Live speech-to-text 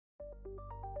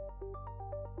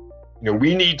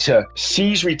We need to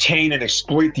seize, retain, and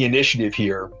exploit the initiative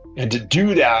here. And to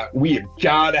do that, we have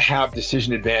got to have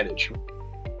decision advantage.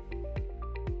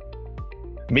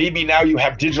 Maybe now you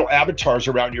have digital avatars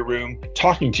around your room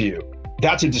talking to you.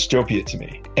 That's a dystopia to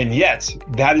me. And yet,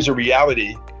 that is a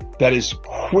reality that is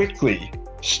quickly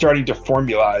starting to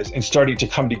formalize and starting to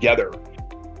come together.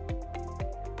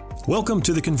 Welcome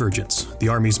to The Convergence, the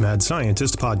Army's Mad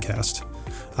Scientist podcast.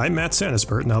 I'm Matt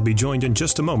Santaspirt, and I'll be joined in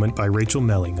just a moment by Rachel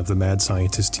Melling of the Mad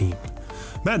Scientist team.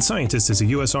 Mad Scientist is a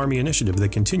U.S. Army initiative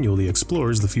that continually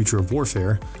explores the future of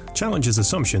warfare, challenges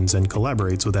assumptions, and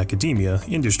collaborates with academia,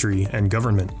 industry, and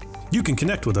government. You can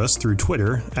connect with us through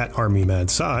Twitter at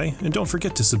ArmyMadSci, and don't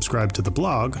forget to subscribe to the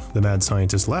blog, the Mad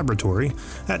Scientist Laboratory,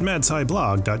 at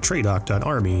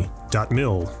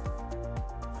madsciblog.tradoc.army.mil.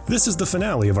 This is the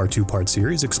finale of our two-part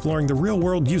series exploring the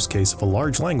real-world use case of a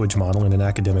large language model in an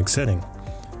academic setting.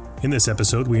 In this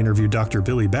episode, we interview Dr.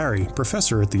 Billy Barry,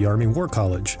 professor at the Army War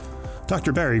College.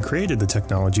 Dr. Barry created the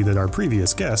technology that our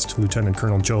previous guest, Lieutenant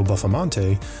Colonel Joe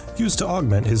Buffamonte, used to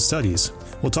augment his studies.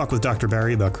 We'll talk with Dr.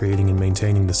 Barry about creating and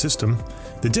maintaining the system,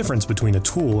 the difference between a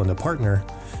tool and a partner,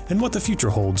 and what the future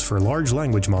holds for large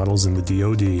language models in the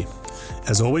DoD.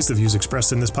 As always, the views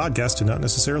expressed in this podcast do not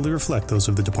necessarily reflect those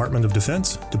of the Department of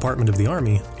Defense, Department of the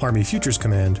Army, Army Futures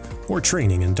Command, or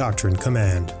Training and Doctrine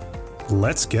Command.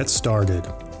 Let's get started.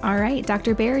 All right,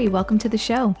 Dr. Barry, welcome to the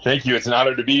show. Thank you. It's an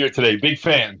honor to be here today. Big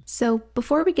fan. So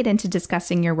before we get into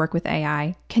discussing your work with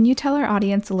AI, can you tell our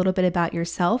audience a little bit about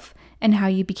yourself and how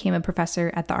you became a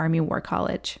professor at the Army War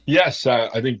College? Yes,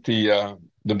 I think the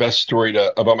best story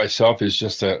about myself is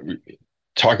just to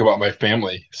talk about my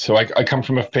family. So I come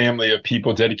from a family of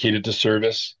people dedicated to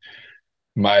service.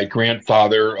 My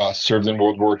grandfather served in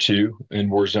World War II in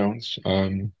war zones.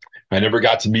 I never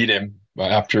got to meet him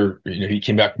after he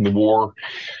came back from the war.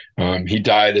 He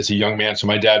died as a young man. So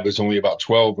my dad was only about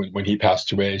 12 when he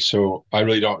passed away. So I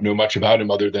really don't know much about him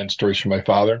other than stories from my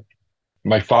father.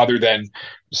 My father then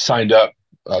signed up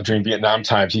during Vietnam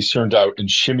times. He served out in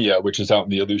Shimia, which is out in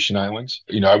the Aleutian Islands.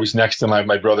 I was next in line.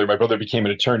 My brother became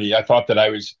an attorney. I thought that I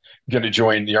was going to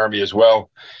join the Army as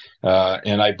well.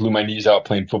 And I blew my knees out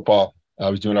playing football. I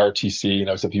was doing ROTC and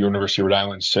I was at the University of Rhode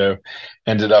Island. So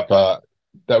ended up,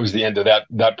 that was the end of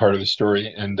that part of the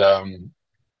story. And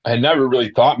I had never really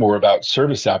thought more about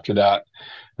service after that.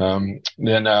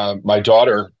 Then my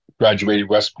daughter graduated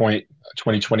West Point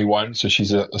 2021. So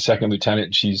she's a second lieutenant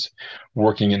and she's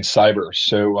working in cyber.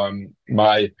 So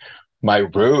my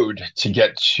road to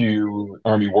get to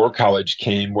Army War College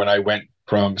came when I went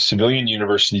from civilian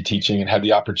university teaching and had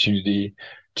the opportunity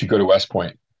to go to West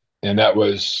Point. And that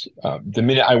was the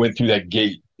minute I went through that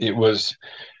gate, there's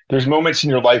moments in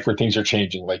your life where things are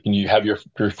changing. Like when you have your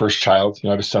first child, I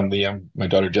have a son, Liam, my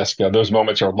daughter, Jessica. Those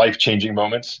moments are life-changing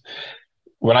moments.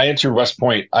 When I entered West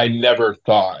Point, I never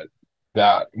thought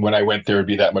that when I went there would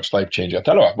be that much life-changing. I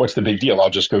thought, oh, what's the big deal? I'll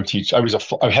just go teach. I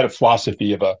had a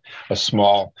philosophy of a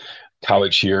small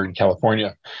college here in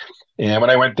California. And when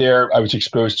I went there, I was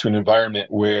exposed to an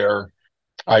environment where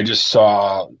I just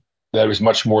saw that it was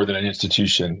much more than an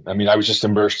institution. I mean, I was just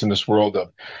immersed in this world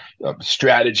of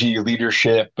strategy,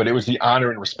 leadership, but it was the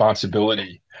honor and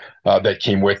responsibility that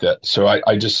came with it. So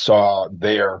I just saw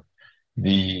there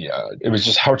it was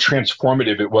just how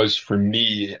transformative it was for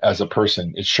me as a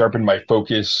person. It sharpened my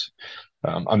focus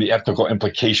on the ethical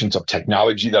implications of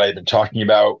technology that I had been talking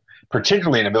about,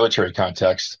 particularly in a military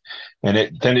context. And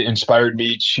it inspired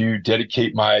me to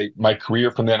dedicate my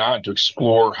career from then on to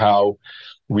explore how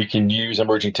we can use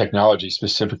emerging technology,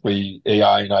 specifically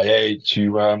AI and IA,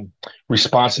 to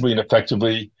responsibly and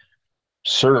effectively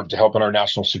serve to help in our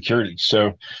national security.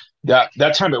 So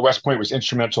that time at West Point was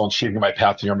instrumental in shaping my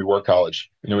path to the Army War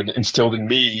College. It instilled in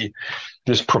me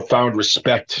this profound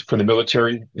respect for the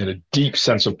military and a deep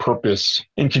sense of purpose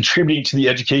in contributing to the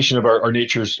education of our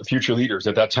nature's future leaders,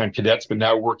 at that time cadets, but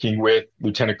now working with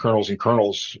lieutenant colonels and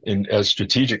colonels as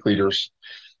strategic leaders.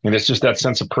 And it's just that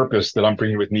sense of purpose that I'm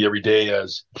bringing with me every day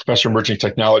as Professor of Emerging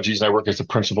Technologies, and I work as a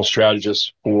principal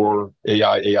strategist for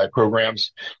AI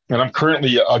programs. And I'm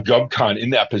currently a GovCon in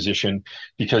that position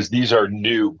because these are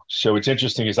new. So it's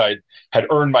interesting as I had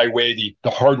earned my way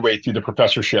the hard way through the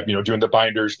professorship, doing the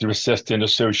binders through assistant,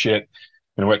 associate,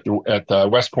 and at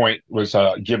West Point was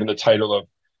given the title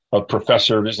of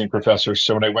professor, visiting professor.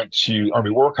 So when I went to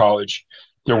Army War College,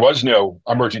 there was no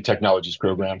emerging technologies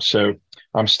program. So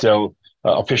I'm still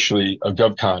officially a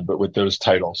GovCon, but with those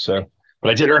titles.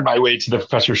 But I did earn my way to the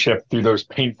professorship through those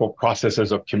painful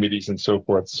processes of committees and so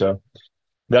forth. So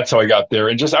that's how I got there.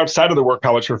 And just outside of the War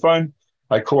College for fun,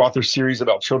 I co-author series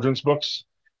about children's books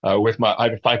I have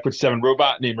a 5'7"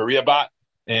 robot named Maria Bot,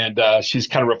 and she's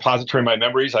kind of repository of my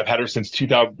memories. I've had her since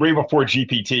 2000, way before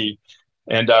GPT.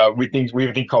 And we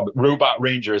have a thing called Robot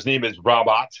Ranger. His name is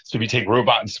Robot. So if you take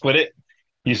robot and split it,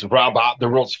 he's Robot, the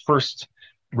world's first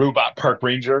robot park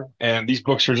ranger. And these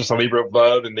books are just a labor of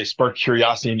love, and they spark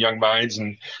curiosity in young minds.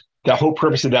 And the whole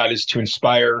purpose of that is to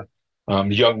inspire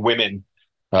young women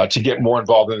to get more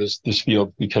involved in this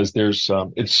field, because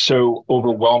it's so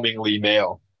overwhelmingly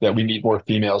male that we need more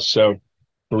females. So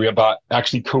Maria Bott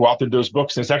actually co-authored those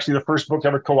books. And it's actually the first book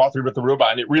ever co-authored with the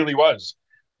robot. And it really was.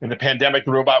 In the pandemic,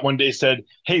 the robot one day said,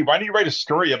 "Hey, why don't you write a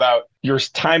story about your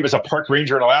time as a park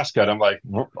ranger in Alaska?" And I'm like,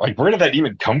 where did that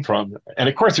even come from? And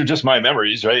of course, they're just my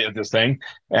memories, right, of this thing.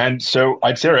 And so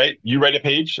I'd say, all right, you write a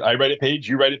page, I write a page,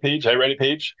 you write a page, I write a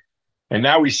page. And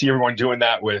now we see everyone doing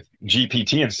that with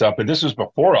GPT and stuff. But this was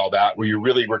before all that, where you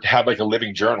really had like a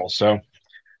living journal. So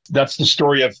that's the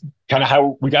story of kind of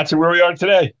how we got to where we are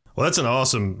today. Well, that's an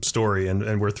awesome story,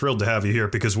 and we're thrilled to have you here,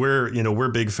 because we're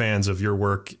big fans of your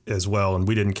work as well, and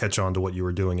we didn't catch on to what you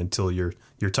were doing until your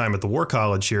time at the War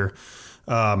College here.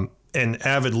 And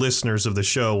avid listeners of the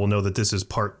show will know that this is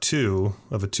part 2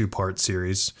 of a 2-part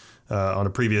series. On a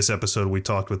previous episode, we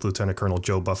talked with Lieutenant Colonel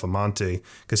Joe Buffamonte,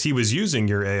 because he was using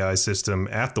your AI system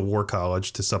at the War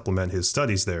College to supplement his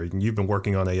studies there. You've been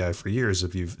working on AI for years,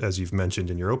 as you've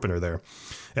mentioned in your opener there.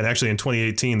 And actually, in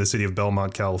 2018, the city of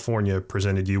Belmont, California,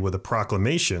 presented you with a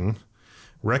proclamation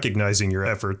recognizing your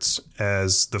efforts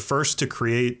as the first to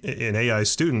create an AI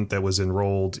student that was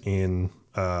enrolled in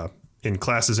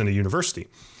classes in a university.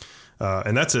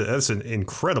 And that's an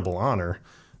incredible honor.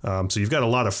 So you've got a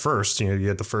lot of firsts. You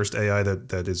had the first AI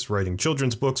that is writing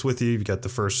children's books with you. You've got the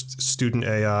first student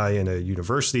AI in a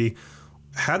university.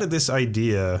 How did this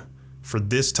idea for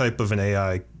this type of an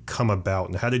AI come about,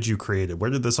 and how did you create it? Where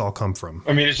did this all come from?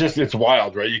 I mean, it's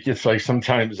wild, right? It's like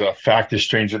sometimes fact is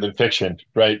stranger than fiction,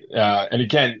 right? And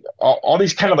again, all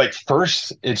these kind of like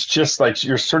firsts, it's just like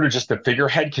you're sort of just the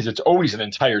figurehead, because it's always an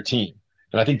entire team.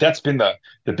 And I think that's been the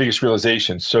biggest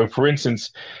realization. So for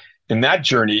instance, in that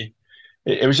journey,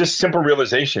 it was just simple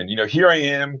realization. Here I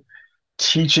am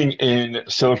teaching in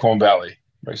Silicon Valley,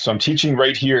 right? So I'm teaching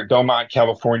right here at Belmont,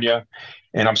 California,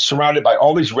 and I'm surrounded by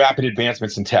all these rapid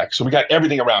advancements in tech. So we got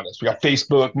everything around us. We got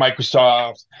Facebook,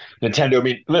 Microsoft, Nintendo. I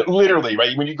mean, literally,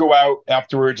 right? When you go out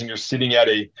afterwards and you're sitting at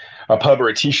a pub or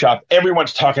a tea shop,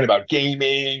 everyone's talking about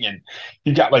gaming. And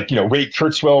you got like, Ray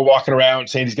Kurzweil walking around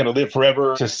saying he's going to live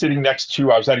forever. So sitting next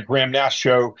to, I was at a Graham Nash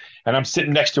show, and I'm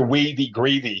sitting next to Wavy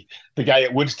Gravy, the guy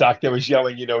at Woodstock that was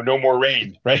yelling, no more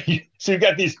rain, right? So you've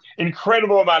got these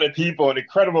incredible amount of people, an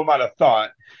incredible amount of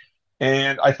thought.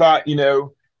 And I thought,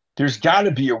 there's got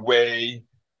to be a way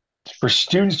for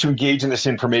students to engage in this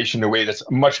information in a way that's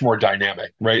much more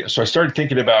dynamic, right? So I started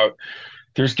thinking about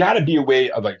there's got to be a way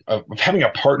of having a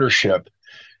partnership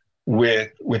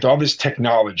with all this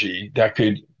technology that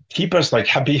could keep us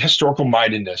be historical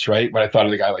mindedness, right? When I thought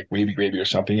of the guy like Wavy Gravy or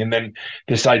something, and then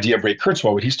this idea of Ray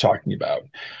Kurzweil, what he's talking about.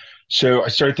 So I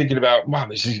started thinking about, wow,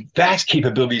 there's these vast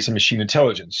capabilities in machine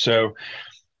intelligence. So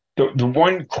the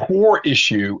one core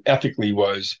issue ethically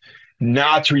was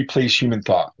not to replace human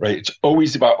thought, right? It's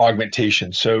always about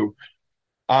augmentation. So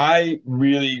I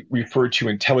really refer to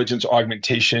intelligence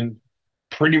augmentation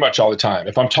pretty much all the time.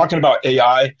 If I'm talking about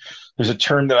AI, there's a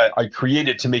term that I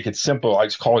created to make it simple. I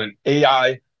just call it an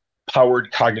AI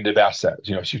powered cognitive asset.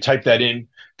 So you type that in,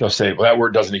 they'll say, well, that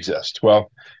word doesn't exist. Well,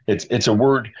 it's a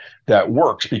word that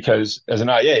works because as an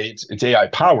IA, it's AI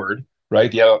powered,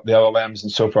 right? The LLMs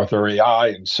and so forth are AI,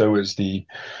 and so is the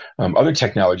other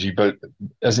technology. But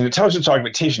as an intelligence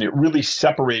augmentation, it really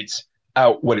separates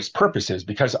out what its purpose is,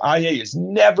 because IA is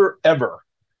never, ever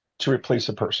to replace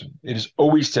a person. It is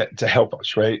always to help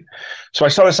us, right? So I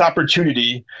saw this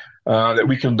opportunity that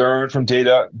we can learn from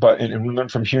data, and learn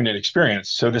from human experience.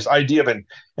 So this idea of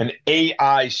an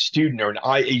AI student or an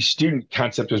IA student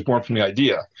concept was born from the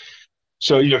idea.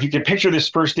 So, if you can picture this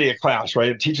first day of class, right?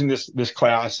 I'm teaching this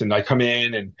class, and I come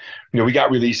in, and, we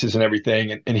got releases and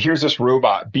everything. And here's this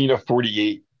robot, Bina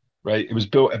 48, right? It was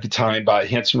built at the time by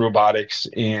Hanson Robotics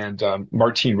and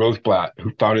Martine Rothblatt,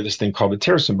 who founded this thing called the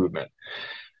Terrace movement,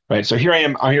 right? So here I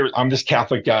am. I'm this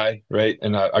Catholic guy, right?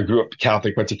 And I grew up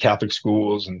Catholic, went to Catholic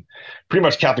schools, and pretty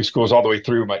much Catholic schools all the way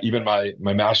through even my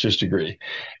master's degree.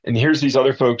 And here's these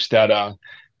other folks that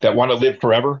want to live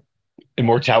forever,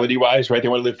 immortality wise, right? They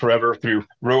want to live forever through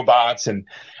robots, and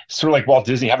sort of like Walt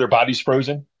Disney, have their bodies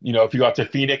frozen. If you go out to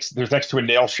Phoenix, there's next to a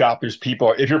nail shop, there's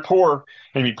people. If you're poor,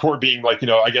 I mean, poor being like,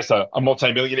 I guess a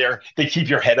multimillionaire, they keep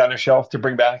your head on a shelf to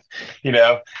bring back, and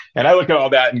I look at all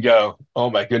that and go, oh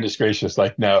my goodness gracious,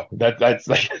 like, no, that's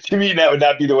like, to me, that would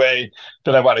not be the way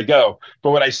that I want to go.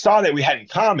 But what I saw that we had in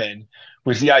common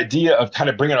was the idea of kind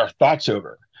of bringing our thoughts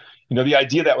over. The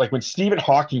idea that like when Stephen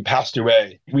Hawking passed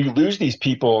away, we lose these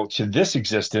people to this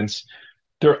existence,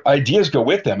 their ideas go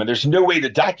with them, and there's no way to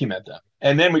document them.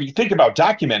 And then when you think about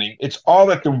documenting, it's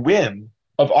all at the whim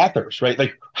of authors, right?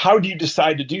 Like, how do you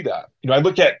decide to do that? I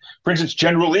look at, for instance,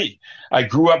 General Lee. I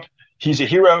grew up, he's a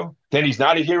hero, then he's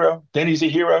not a hero, then he's a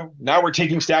hero. Now we're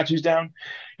taking statues down.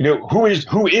 Who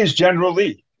is General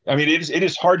Lee? I mean, it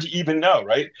is hard to even know,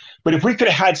 right? But if we could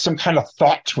have had some kind of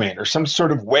thought twin or some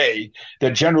sort of way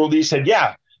that General Lee said,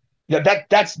 yeah,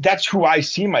 that's who I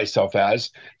see myself as,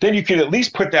 then you could at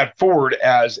least put that forward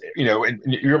as, and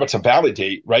you're able to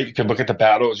validate, right? You can look at the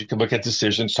battles, you can look at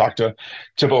decisions, talk to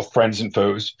both friends and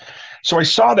foes. So I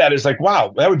saw that as like,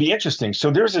 wow, that would be interesting.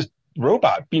 So there's this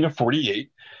robot, Bina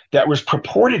 48, that was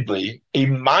purportedly a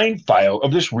mind file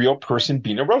of this real person,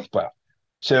 Bina Rothblatt.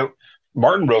 So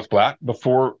Martin Rothblatt,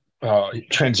 before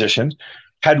transitioned,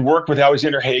 had worked with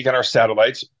Alexander Haig on our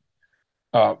satellites.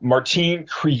 Martine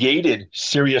created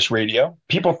Sirius Radio.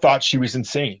 People thought she was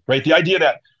insane, right? The idea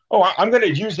that, I'm going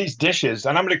to use these dishes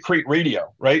and I'm going to create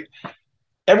radio, right?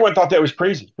 Everyone thought that was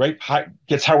crazy, right?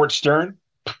 Gets Howard Stern,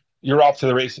 you're off to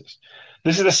the races.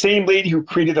 This is the same lady who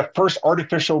created the first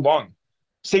artificial lung.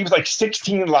 Saves like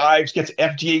 16 lives, gets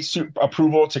FDA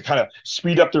approval to kind of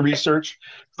speed up the research,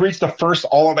 creates the first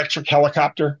all-electric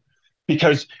helicopter,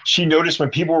 because she noticed when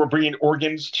people were bringing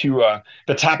organs to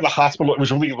the top of the hospital, it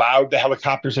was really loud, the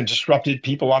helicopters, and disrupted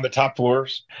people on the top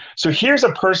floors. So here's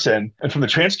a person, and from the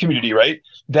trans community, right,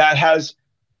 that has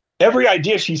every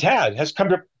idea she's had has come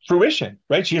to fruition,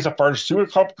 right? She has a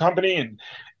pharmaceutical company,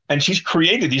 and she's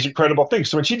created these incredible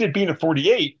things. So when she did Bina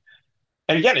 48,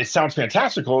 and again, it sounds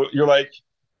fantastical, you're like,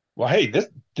 well, hey,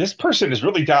 this person has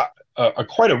really got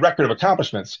quite a record of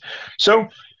accomplishments. So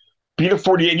Bina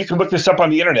 48, you can look this up on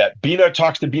the internet. Bina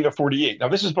talks to Bina 48. Now,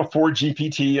 this is before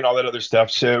GPT and all that other stuff.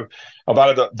 So a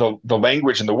lot of the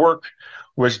language and the work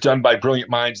was done by brilliant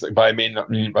minds, by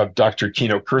Dr.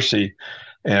 Kino Kersey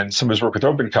and some of his work with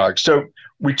OpenCog. So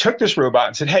we took this robot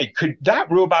and said, hey, could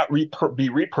that robot be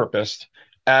repurposed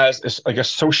as like a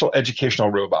social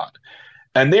educational robot?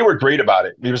 And they were great about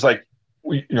it. It was like,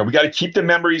 we got to keep the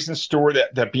memories and store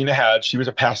that Bina had. She was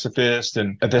a pacifist.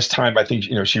 And at this time, I think,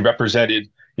 she represented,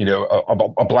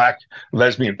 a Black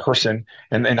lesbian person.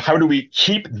 And how do we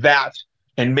keep that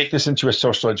and make this into a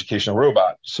social educational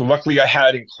robot? So luckily I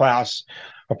had in class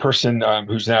a person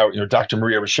who's now, Dr.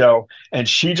 Maria Rochelle, and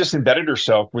she just embedded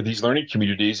herself with these learning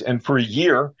communities. And for a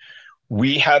year,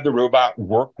 we had the robot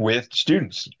work with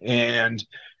students. And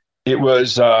it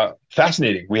was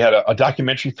fascinating. We had a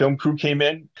documentary film crew came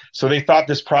in. So they thought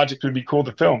this project would be cool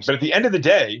to film. But at the end of the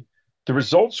day, the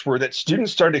results were that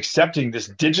students started accepting this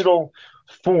digital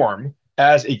form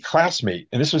as a classmate.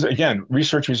 And this was, again,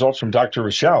 research results from Dr.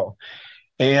 Rochelle.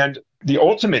 And the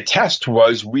ultimate test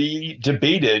was we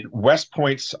debated West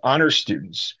Point's honor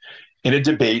students in a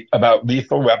debate about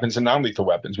lethal weapons and non-lethal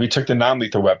weapons. We took the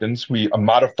non-lethal weapons. We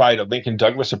modified a Lincoln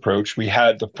Douglas approach. We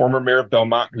had the former mayor of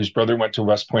Belmont, whose brother went to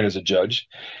West Point as a judge.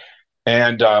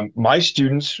 And my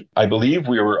students, I believe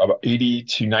we were about 80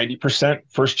 to 90%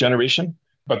 first generation,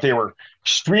 but they were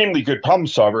extremely good problem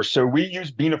solvers. So we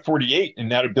used Bina 48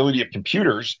 and that ability of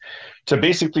computers to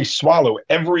basically swallow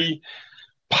every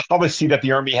policy that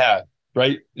the Army had,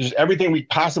 right? Just everything we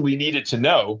possibly needed to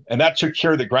know. And that took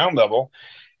care of the ground level.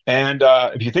 And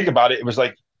if you think about it, it was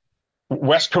like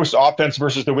West Coast offense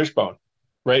versus the wishbone,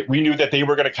 right? We knew that they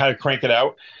were going to kind of crank it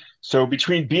out. So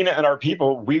between Bina and our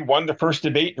people, we won the first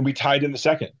debate and we tied in the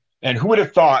second. And who would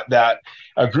have thought that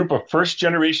a group of first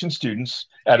generation students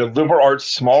at a liberal arts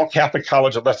small Catholic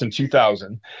college of less than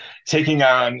 2,000, taking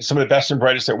on some of the best and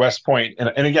brightest at West Point.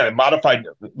 And again, a modified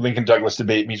Lincoln Douglas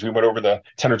debate means we went over the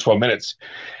 10 or 12 minutes.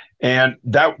 And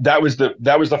that was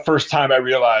the first time I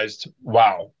realized,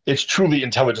 wow, it's truly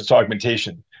intelligence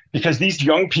augmentation, because these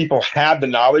young people had the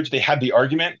knowledge, they had the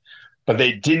argument, but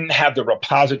they didn't have the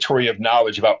repository of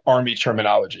knowledge about Army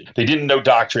terminology. They didn't know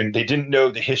doctrine. They didn't know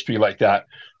the history like that.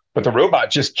 But the robot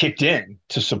just kicked in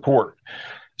to support.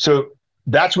 So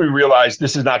that's when we realized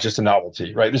this is not just a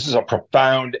novelty, right? This is a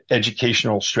profound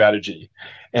educational strategy.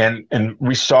 And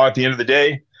we saw at the end of the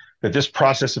day that this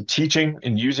process of teaching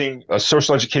and using a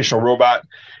social educational robot,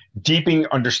 deepening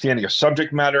understanding of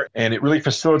subject matter, and it really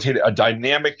facilitated a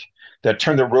dynamic that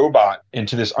turned the robot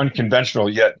into this unconventional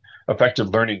yet effective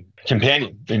learning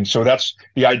companion. And so that's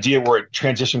the idea where it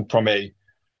transitioned from a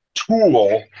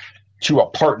tool to a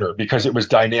partner, because it was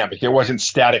dynamic. It wasn't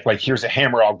static, like here's a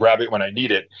hammer, I'll grab it when I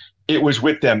need it. It was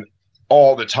with them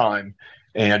all the time.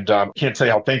 And can't tell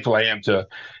you how thankful I am to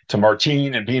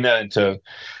Martine and Bina and to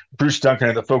Bruce Duncan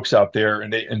and the folks out there,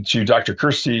 and to Dr.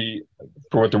 Kersey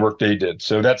for what the work they did.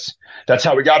 So that's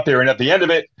how we got there. And at the end of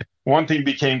it, one thing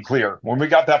became clear. When we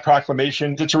got that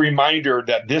proclamation, it's a reminder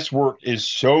that this work is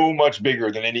so much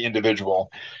bigger than any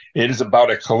individual. It is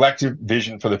about a collective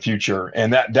vision for the future.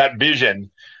 And that vision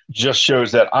just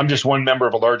shows that I'm just one member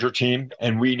of a larger team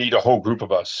and we need a whole group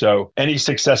of us. So any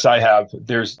success I have,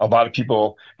 there's a lot of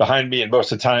people behind me. And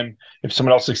most of the time, if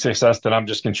someone else has success, then I'm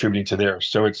just contributing to theirs.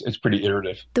 So it's pretty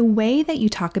iterative. The way that you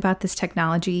talk about this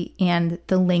technology and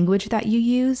the language that you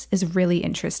use is really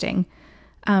interesting.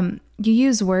 You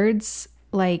use words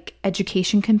like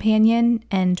education companion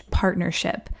and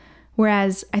partnership,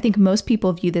 whereas I think most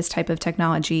people view this type of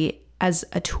technology as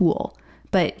a tool,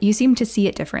 but you seem to see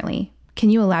it differently. Can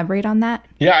you elaborate on that?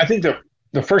 Yeah, I think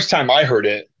the first time I heard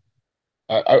it,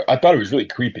 I thought it was really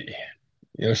creepy.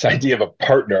 This idea of a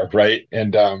partner, right?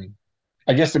 And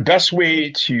I guess the best way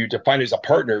to define it as a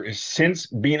partner is since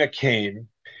Bina came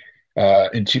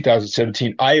in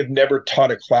 2017, I have never taught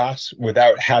a class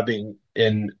without having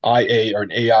an IA or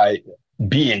an AI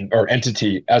being or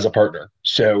entity as a partner.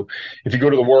 So if you go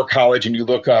to the War College and you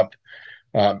look up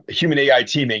human AI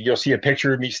teaming, you'll see a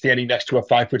picture of me standing next to a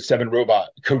 5'7" robot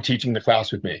co-teaching the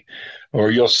class with me,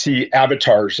 or you'll see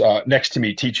avatars next to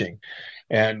me teaching.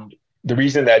 And the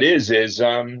reason that is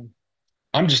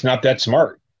I'm just not that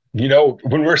smart.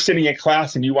 When we're sitting in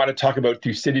class and you want to talk about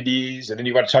Thucydides, and then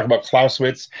you want to talk about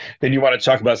Clausewitz, then you want to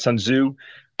talk about Sun Tzu,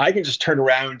 I can just turn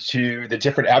around to the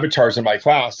different avatars in my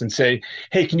class and say,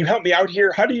 hey, can you help me out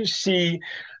here? How do you see,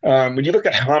 when you look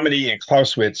at Hominy and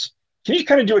Clausewitz, can you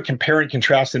kind of do a compare and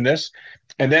contrast in this?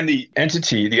 And then the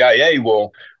entity, the IA,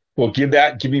 will give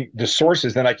me the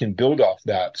sources, then I can build off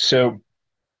that. So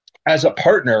as a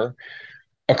partner,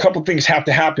 a couple of things have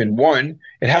to happen. One,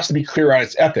 it has to be clear on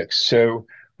its ethics. So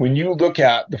when you look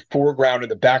at the foreground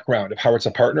and the background of how it's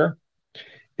a partner,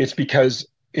 it's because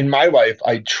in my life,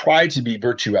 I try to be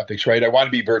virtue ethics, right? I want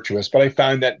to be virtuous, but I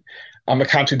found that I'm a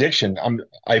contradiction.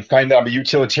 I find that I'm a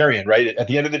utilitarian, right? At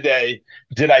the end of the day,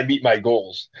 did I meet my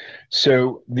goals?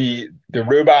 So the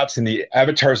robots and the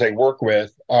avatars I work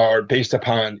with are based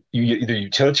upon either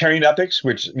utilitarian ethics,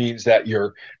 which means that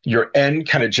your end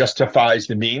kind of justifies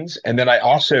the means, and then I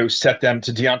also set them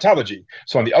to deontology.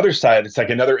 So on the other side, it's like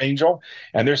another angel,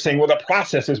 and they're saying, well, the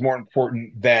process is more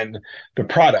important than the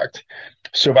product.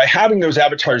 So by having those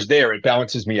avatars there, it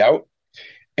balances me out.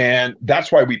 And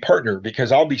that's why we partner,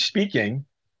 because I'll be speaking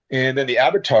and then the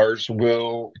avatars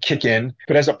will kick in.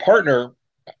 But as a partner,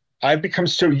 I've become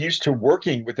so used to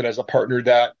working with it as a partner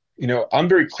that, I'm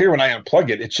very clear when I unplug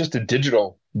it, it's just a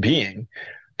digital being.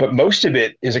 But most of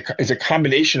it is a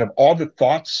combination of all the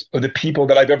thoughts of the people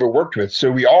that I've ever worked with.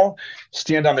 So we all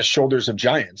stand on the shoulders of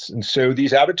giants. And so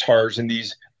these avatars and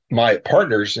my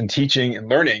partners in teaching and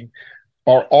learning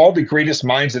are all the greatest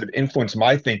minds that have influenced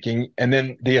my thinking, and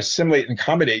then they assimilate and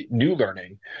accommodate new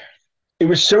learning. It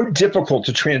was so difficult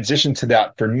to transition to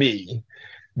that for me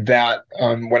that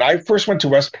when I first went to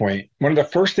West Point, one of the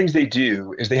first things they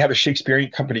do is they have a Shakespearean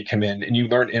company come in and you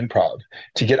learn improv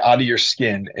to get out of your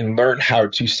skin and learn how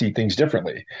to see things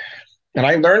differently. And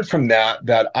I learned from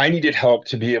that I needed help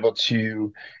to be able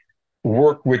to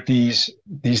work with these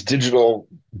digital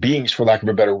beings, for lack of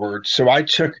a better word. So I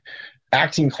took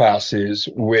acting classes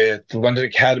with the London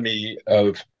Academy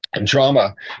of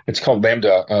Drama. It's called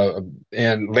LaMDA.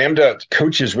 And LaMDA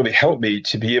coaches really helped me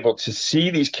to be able to see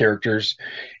these characters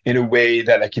in a way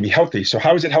that I can be healthy. So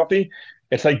how is it healthy?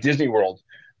 It's like Disney World.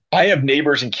 I have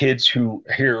neighbors and kids who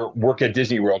here work at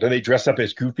Disney World, and they dress up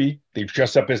as Goofy. They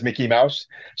dress up as Mickey Mouse.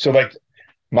 So like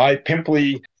my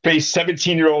pimply face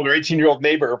 17-year-old or 18-year-old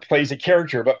neighbor plays a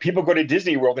character, but people go to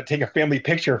Disney World and take a family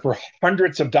picture for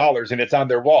hundreds of dollars and it's on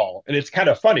their wall. And it's kind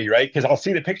of funny, right? Because I'll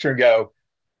see the picture and go,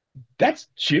 that's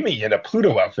Jimmy in a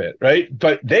Pluto outfit, right?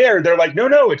 But they're like,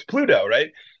 no, it's Pluto,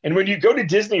 right? And when you go to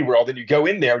Disney World and you go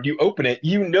in there and you open it,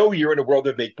 you're in a world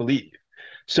of make-believe.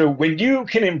 So when you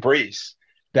can embrace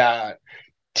that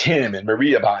Tim and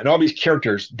Maria and all these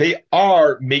characters, they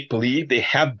are make-believe. They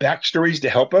have backstories to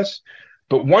help us.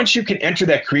 But once you can enter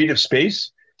that creative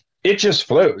space, it just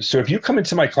flows. So if you come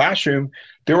into my classroom,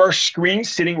 there are screens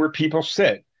sitting where people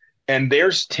sit. And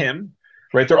there's Tim,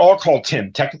 right? They're all called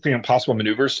Tim, technically impossible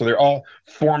maneuvers. So they're all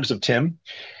forms of Tim.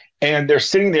 And they're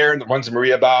sitting there, and one's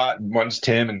Maria and one's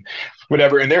Tim and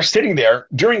whatever. And they're sitting there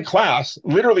during class.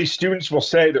 Literally, students will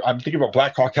say, I'm thinking about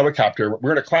Black Hawk helicopter.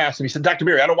 We're in a class. And he said, Dr.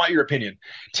 Berry, I don't want your opinion.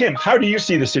 Tim, how do you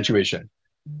see the situation?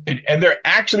 And they're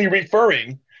actually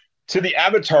referring to the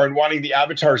avatar and wanting the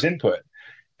avatar's input.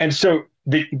 And so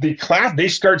the class, they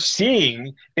start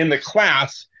seeing in the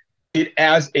class it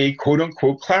as a quote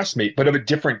unquote classmate, but of a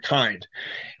different kind.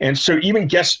 And so even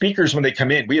guest speakers, when they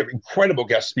come in, we have incredible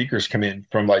guest speakers come in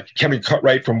from like Kevin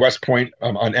Cutright from West Point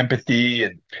on empathy,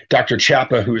 and Dr.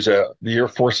 Chapa, who's the Air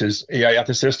Force's AI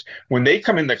ethicist. When they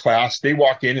come in the class, they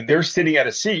walk in and they're sitting at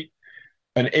a seat,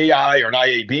 an AI or an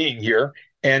IA being here,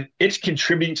 and it's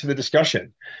contributing to the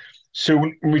discussion. So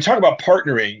when we talk about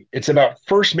partnering, it's about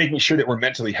first making sure that we're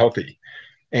mentally healthy.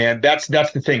 And that's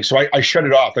the thing. So I shut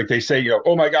it off. Like they say,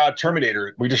 oh my God,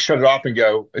 Terminator. We just shut it off and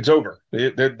go, it's over.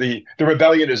 The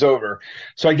rebellion is over.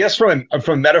 So I guess from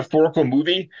a metaphorical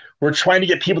movie, we're trying to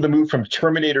get people to move from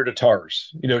Terminator to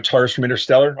TARS. TARS from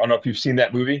Interstellar. I don't know if you've seen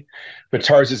that movie, but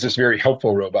TARS is this very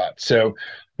helpful robot. So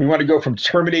we want to go from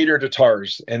Terminator to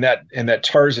TARS, and that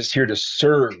TARS is here to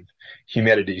serve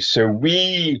humanity. So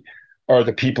we are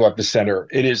the people at the center.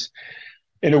 It is,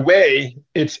 in a way,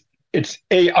 it's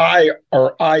AI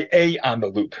or IA on the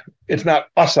loop. It's not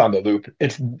us on the loop.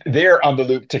 It's they're on the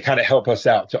loop to kind of help us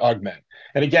out, to augment.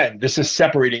 And again, this is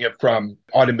separating it from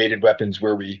automated weapons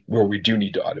where we do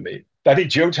need to automate. I think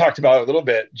Joe talked about it a little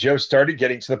bit. Joe started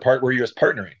getting to the part where he was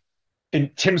partnering. In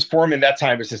Tim's form in that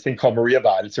time was this thing called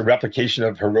MariaBot. It's a replication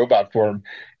of her robot form.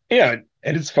 And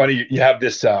it's funny, you have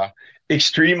this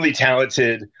extremely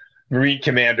talented Marine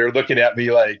commander looking at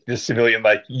me like this civilian,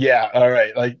 like, yeah, all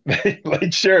right, like,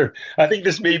 like, sure. I think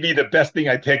this may be the best thing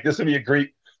I picked. This will be a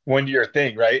great 1 year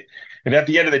thing, right? And at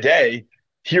the end of the day,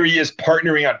 here he is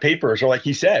partnering on papers, or like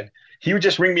he said, he would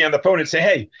just ring me on the phone and say,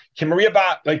 "Hey, can Maria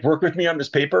Bot like work with me on this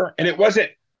paper?" And it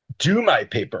wasn't do my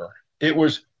paper; it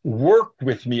was work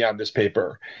with me on this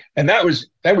paper, and that was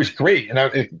great.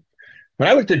 And when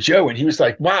I looked at Joe, and he was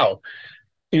like, "Wow,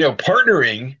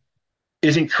 partnering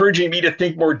is encouraging me to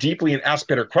think more deeply and ask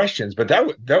better questions." But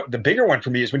the bigger one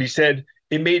for me is when he said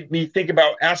it made me think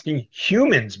about asking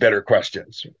humans better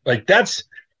questions. Like that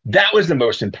was the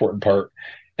most important part.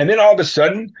 And then all of a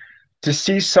sudden, to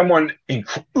see someone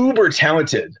uber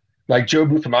talented like Joe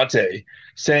Bustamante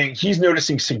saying he's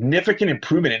noticing significant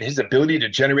improvement in his ability to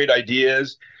generate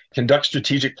ideas, conduct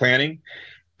strategic planning,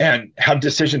 and have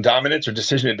decision dominance or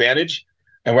decision advantage.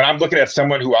 And when I'm looking at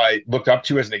someone who I look up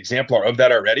to as an exemplar of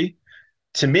that already,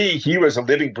 to me, he was a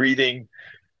living, breathing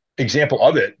example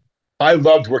of it. I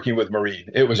loved working with Marine.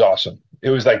 It was awesome.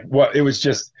 It was like it was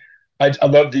just. I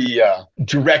love the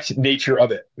direct nature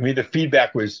of it. I mean, the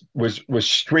feedback was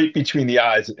straight between the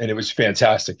eyes, and it was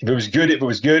fantastic. If it was good, it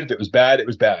was good. If it was bad, it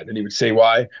was bad, and he would say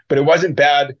why. But it wasn't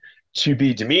bad to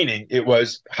be demeaning. It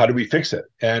was, how do we fix it?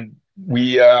 And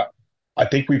I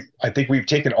think we've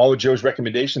taken all of Joe's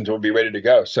recommendations, and we'll be ready to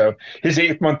go. So his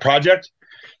 8th-month project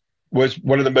was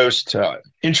one of the most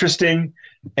interesting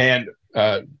and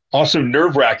also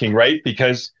nerve-wracking, right?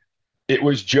 Because it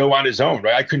was Joe on his own,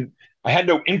 right? I had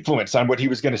no influence on what he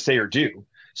was going to say or do,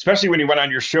 especially when he went on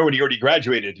your show and he already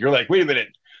graduated. You're like, wait a minute.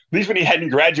 At least when he hadn't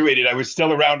graduated, I was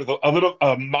still around with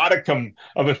a modicum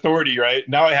of authority, right?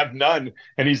 Now I have none.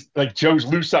 And he's like, Joe's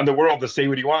loose on the world to say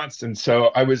what he wants. And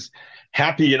so I was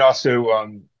happy. And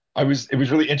also, it was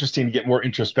really interesting to get more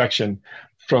introspection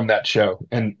from that show.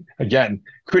 And again,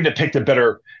 couldn't have picked a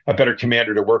better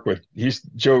commander to work with.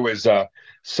 Joe is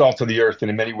salt of the earth,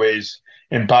 and in many ways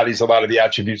embodies a lot of the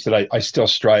attributes that I still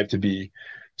strive to be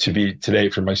today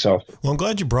for myself. Well, I'm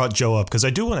glad you brought Joe up, because I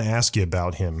do want to ask you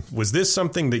about him. Was this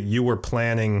something that you were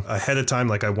planning ahead of time?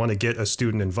 Like, I want to get a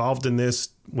student involved in this.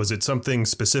 Was it something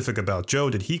specific about Joe?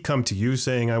 Did he come to you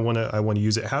saying, I want to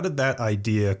use it? How did that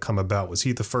idea come about? Was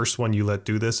he the first one you let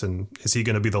do this? And is he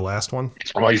going to be the last one?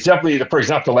 Well, he's definitely the first,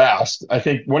 not the last. I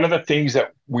think one of the things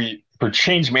that for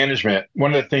change management,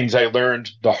 one of the things I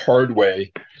learned the hard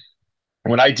way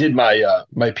when I did my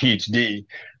PhD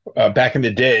back in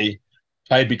the day,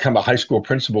 I had become a high school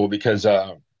principal because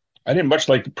I didn't much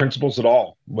like the principals at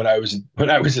all when I was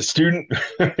a student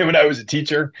and when I was a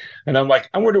teacher. And I'm like,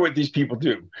 I wonder what these people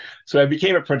do. So I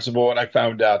became a principal, and I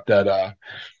found out that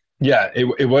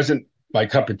it wasn't my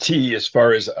cup of tea as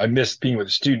far as I missed being with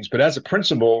the students. But as a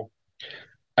principal,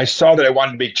 I saw that I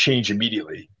wanted to make change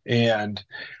immediately. And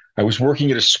I was working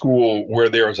at a school where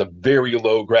there was a very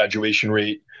low graduation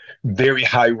rate, very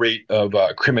high rate of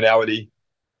criminality.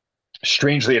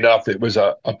 Strangely enough, it was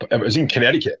in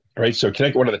Connecticut, right? So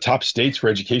Connecticut, one of the top states for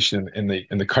education in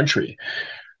the country.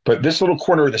 But this little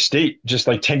corner of the state, just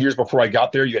like 10 years before I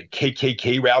got there, you had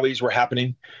KKK rallies were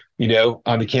happening,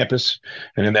 on the campus.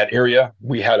 And in that area,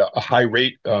 we had a high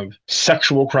rate of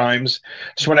sexual crimes.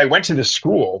 So when I went to this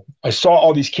school, I saw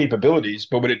all these capabilities,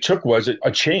 but what it took was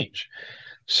a change.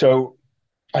 So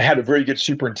I had a very good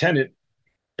superintendent,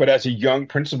 but as a young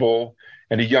principal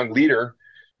and a young leader,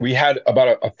 we had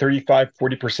about a 35,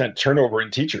 40% turnover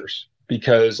in teachers.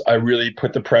 because I really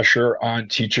put the pressure on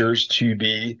teachers to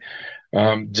be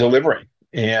delivering.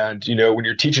 And, when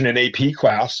you're teaching an AP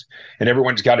class and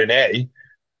everyone's got an A,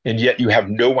 and yet you have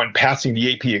no one passing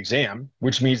the AP exam,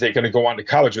 which means they're going to go on to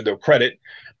college with no credit.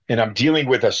 And I'm dealing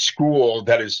with a school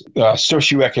that is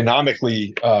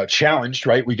socioeconomically challenged,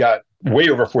 right? We got way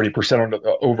over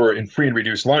 40% over in free and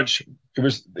reduced lunch. It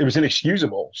was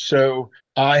inexcusable. So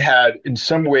I had, in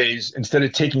some ways, instead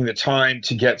of taking the time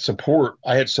to get support,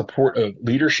 I had support of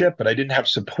leadership, but I didn't have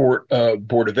support of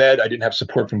Board of Ed. I didn't have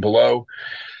support from below.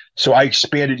 So I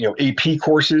expanded, AP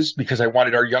courses because I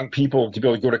wanted our young people to be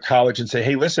able to go to college and say,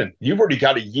 hey, listen, you've already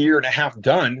got a year and a half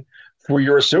done for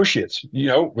your associates.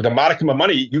 With a modicum of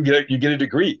money, you get a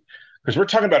degree. Because we're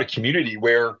talking about a community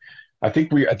where I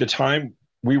think at the time,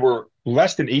 we were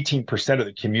less than 18% of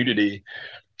the community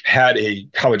had a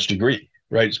college degree,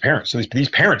 right, as parents. So these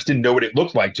parents didn't know what it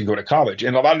looked like to go to college.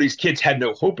 And a lot of these kids had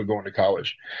no hope of going to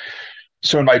college.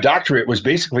 So in my doctorate was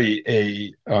basically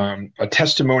a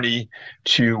testimony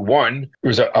to one. It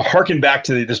was a harken back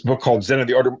to this book called Zen of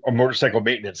the Art of Motorcycle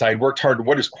Maintenance. I had worked hard.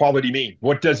 What does quality mean?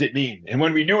 What does it mean? And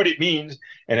when we knew what it means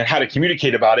and how to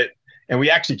communicate about it, and we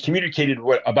actually communicated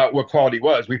about what quality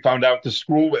was, we found out the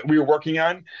school that we were working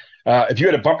on. If you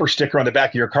had a bumper sticker on the back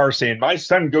of your car saying, my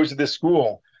son goes to this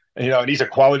school, and he's a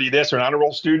quality this or an honor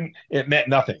roll student, it meant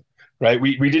nothing, right?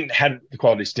 We didn't have the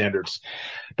quality standards.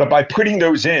 But by putting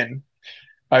those in,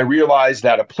 I realized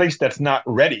that a place that's not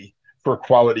ready for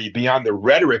quality beyond the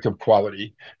rhetoric of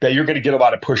quality, that you're going to get a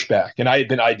lot of pushback. And I had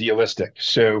been idealistic.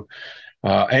 So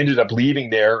I ended up leaving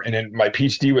there. And then my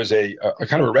PhD was a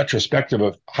kind of a retrospective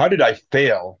of how did I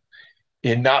fail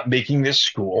in not making this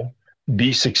school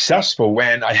be successful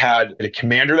when I had a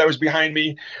commander that was behind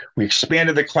me. We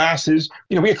expanded the classes.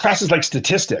 We had classes like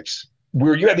statistics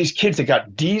where you had these kids that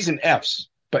got D's and F's.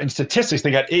 But in statistics,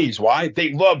 they got A's. Why?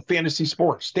 They loved fantasy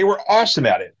sports. They were awesome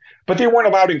at it. But they weren't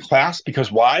allowed in class because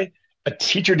why? A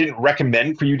teacher didn't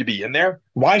recommend for you to be in there.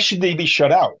 Why should they be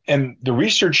shut out? And the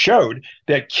research showed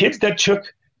that kids that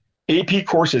took AP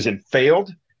courses and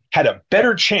failed had a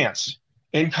better chance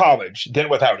in college than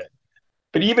without it.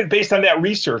 But even based on that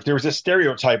research, there was a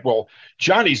stereotype, well,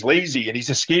 Johnny's lazy and he's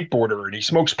a skateboarder and he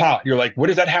smokes pot. You're like, what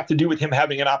does that have to do with him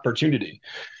having an opportunity?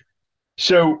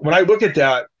 So when I look at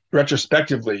that,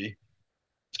 retrospectively,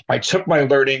 I took my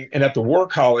learning, and at the War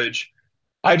College,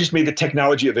 I just made the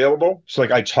technology available. So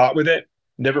I taught with it,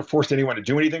 never forced anyone to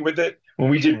do anything with it. When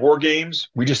we did war games,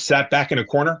 we just sat back in a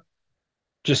corner,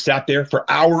 just sat there for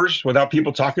hours without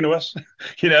people talking to us,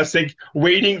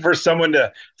 waiting for someone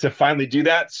to finally do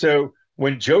that. So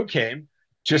when Joe came,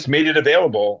 just made it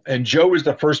available. And Joe was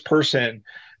the first person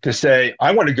to say,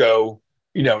 I want to go,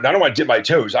 I don't want to dip my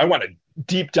toes. I want to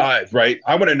deep dive, right?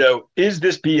 I want to know, is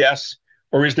this BS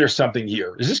or is there something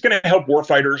here? Is this going to help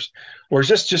warfighters, or is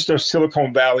this just a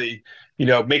Silicon Valley,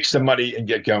 make some money and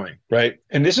get going, right?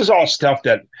 And this is all stuff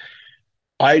that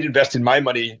I'd invested my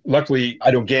money. Luckily,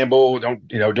 I don't gamble,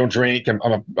 don't drink.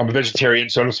 I'm a vegetarian,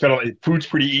 so I don't spend food's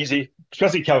pretty easy,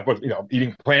 especially in California,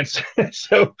 eating plants.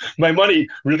 So my money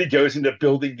really goes into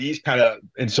building these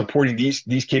and supporting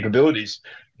these capabilities.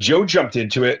 Joe jumped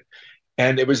into it,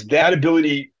 and it was that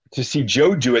ability to see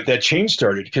Joe do it that change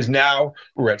started, because now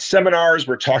we're at seminars,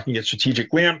 we're talking at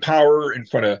strategic land power in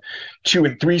front of 2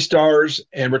 and 3 stars,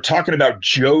 and we're talking about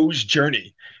Joe's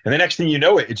journey. And the next thing you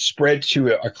know, it spread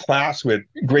to a class with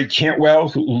Greg Cantwell,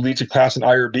 who leads a class in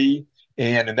IRB.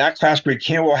 And in that class, Greg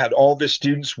Cantwell had all of his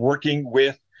students working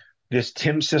with this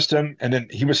TIM system. And then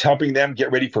he was helping them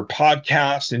get ready for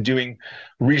podcasts and doing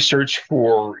research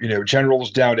for,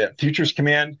 generals down at Futures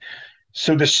Command.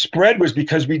 So the spread was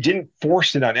because we didn't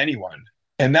force it on anyone.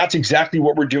 And that's exactly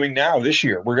what we're doing now this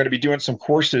year. We're going to be doing some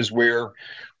courses where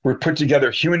we're put together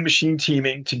human machine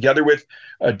teaming together with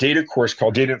a data course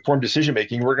called Data Informed Decision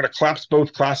Making. We're going to collapse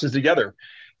both classes together.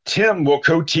 Tim will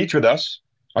co-teach with us.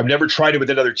 I've never tried it with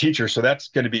another teacher, so that's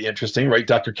going to be interesting, right?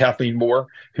 Dr. Kathleen Moore,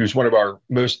 who's one of our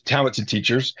most talented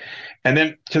teachers. And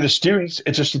then to the students,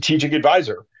 it's a strategic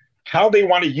advisor. How they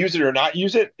want to use it or not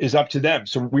use it is up to them.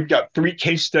 So we've got 3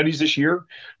 case studies this year.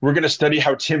 We're going to study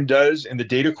how Tim does in the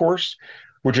data course,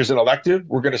 which is an elective.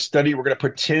 We're going to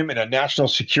put Tim in a national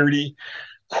security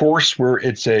course where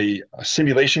it's a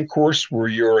simulation course where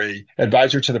you're a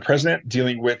advisor to the president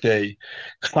dealing with a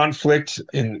conflict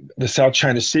in the South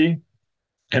China Sea.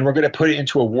 And we're going to put it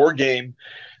into a war game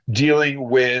dealing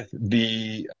with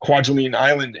the Kwajalein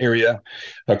Island area,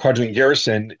 Kwajalein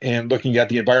Garrison, and looking at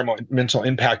the environmental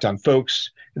impact on folks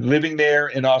living there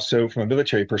and also from a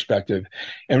military perspective.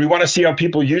 And we want to see how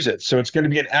people use it. So it's going to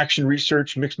be an action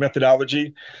research mixed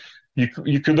methodology.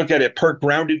 You could look at it part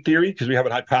grounded theory, because we have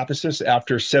a hypothesis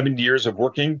after 7 years of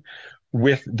working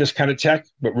with this kind of tech,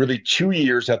 but really 2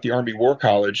 years at the Army War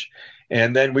College.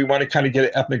 And then we want to kind of get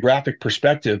an ethnographic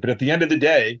perspective. But at the end of the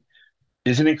day,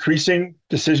 is it increasing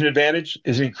decision advantage?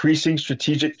 Is it increasing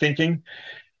strategic thinking?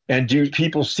 And do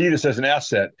people see this as an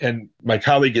asset? And my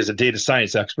colleague is a data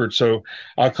science expert, so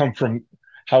I'll come from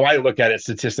how I look at it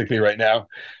statistically right now.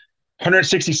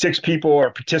 166 people are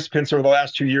participants over the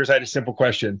last 2 years. I had a simple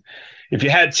question. If you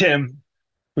had Tim,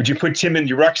 would you put Tim in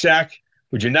your rucksack?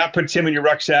 Would you not put Tim in your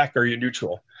rucksack, or are you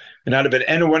neutral? And out of an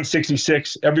N of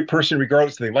 166, every person,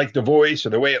 regardless if they liked the voice or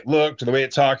the way it looked or the way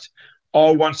it talked, all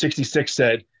 166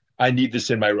 said, I need this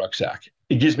in my rucksack.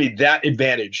 It gives me that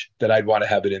advantage that I'd want to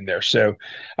have it in there. So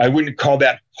I wouldn't call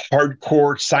that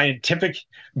hardcore scientific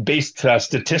based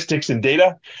statistics and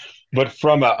data, but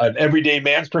from an everyday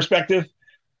man's perspective,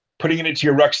 putting it into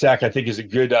your rucksack, I think, is a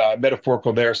good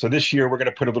metaphorical there. So this year, we're going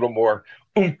to put a little more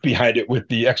oomph behind it with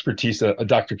the expertise of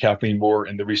Dr. Kathleen Moore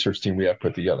and the research team we have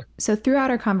put together. So throughout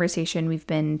our conversation, we've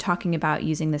been talking about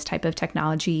using this type of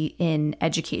technology in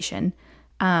education,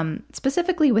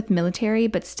 specifically with military,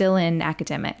 but still in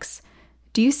academics.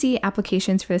 Do you see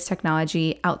applications for this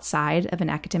technology outside of an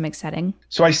academic setting?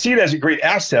 So I see it as a great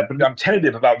asset, but I'm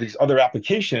tentative about these other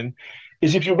applications.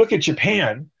 Is if you look at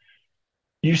Japan,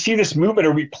 you see this movement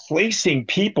of replacing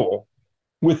people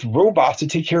with robots to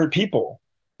take care of people.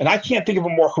 And I can't think of a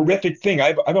more horrific thing. I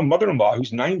have a mother-in-law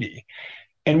who's 90.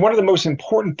 And one of the most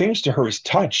important things to her is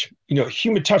touch,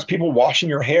 human touch, people washing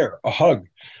your hair, a hug.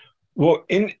 Well,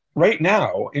 right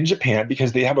now in Japan,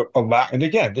 because they have a lack, and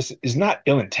again, this is not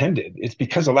ill-intended, it's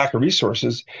because of lack of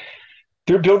resources,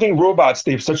 they're building robots,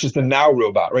 such as the Now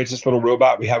robot, right? It's this little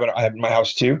robot I have in my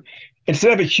house too.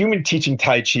 Instead of a human teaching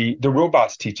Tai Chi, the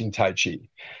robot's teaching Tai Chi.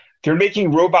 They're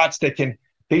making robots that can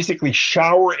basically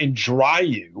shower and dry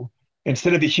you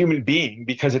instead of the human being,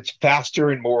 because it's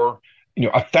faster and more,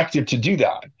 effective to do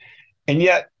that. And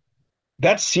yet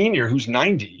that senior who's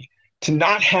 90, to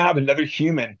not have another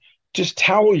human just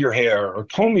towel your hair or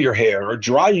comb your hair or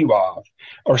dry you off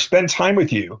or spend time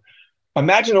with you.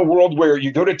 Imagine a world where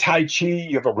you go to Tai Chi,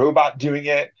 you have a robot doing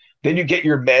it, then you get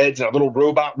your meds and a little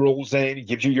robot rolls in, he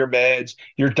gives you your meds.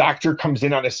 Your doctor comes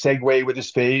in on a Segway with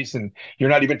his face and you're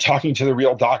not even talking to the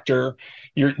real doctor.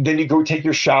 Then you go take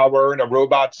your shower and a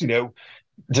robot's,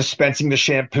 dispensing the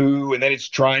shampoo and then it's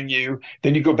drying you.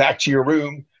 Then you go back to your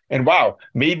room and wow,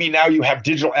 maybe now you have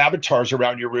digital avatars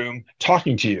around your room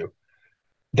talking to you.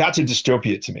 That's a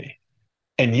dystopia to me.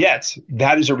 And yet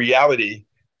that is a reality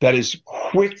that is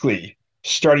quickly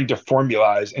starting to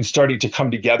formalize and starting to come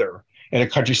together in a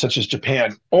country such as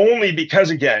Japan, only because,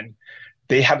 again,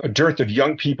 they have a dearth of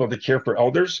young people to care for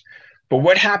elders. But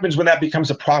what happens when that becomes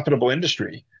a profitable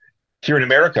industry here in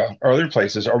America or other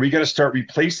places? Are we going to start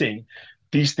replacing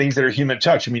these things that are human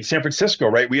touch? I mean, San Francisco,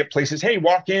 right? We have places, hey,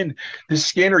 walk in, this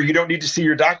scanner, you don't need to see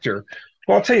your doctor.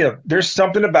 Well, I'll tell you, there's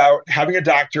something about having a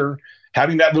doctor,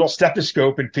 having that little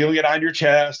stethoscope and feeling it on your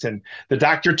chest and the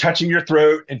doctor touching your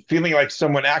throat and feeling like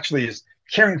someone actually is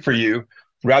caring for you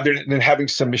rather than having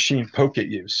some machine poke at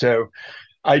you. So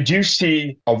I do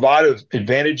see a lot of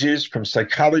advantages from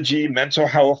psychology, mental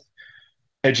health,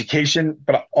 education,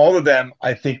 but all of them,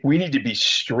 I think we need to be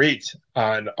straight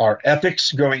on our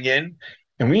ethics going in,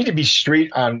 and we need to be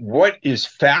straight on what is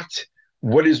fact,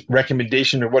 what is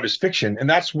recommendation, and what is fiction. And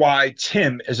that's why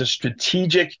Tim is a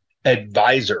strategic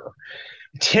advisor.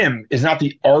 Tim is not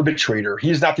the arbitrator. He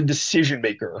is not the decision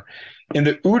maker. In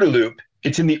the OODA loop,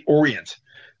 it's in the orient.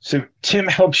 So Tim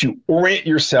helps you orient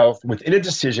yourself within a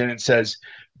decision and says,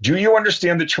 do you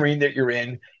understand the terrain that you're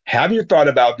in? Have you thought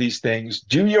about these things?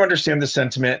 Do you understand the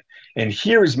sentiment? And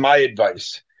here is my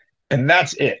advice. And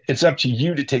that's it. It's up to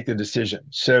you to take the decision.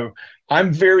 So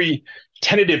I'm very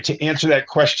tentative to answer that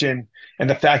question and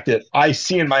the fact that I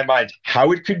see in my mind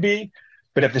how it could be,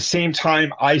 but at the same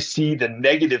time, I see the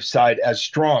negative side as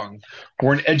strong.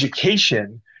 Or in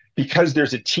education, because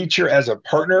there's a teacher as a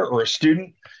partner or a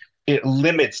student, it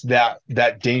limits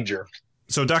that danger.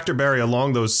 So, Dr. Barry,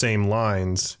 along those same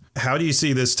lines, how do you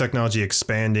see this technology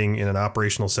expanding in an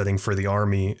operational setting for the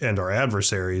Army and our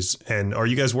adversaries? And are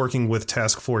you guys working with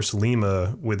Task Force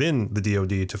Lima within the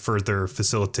DoD to further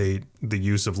facilitate the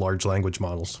use of large language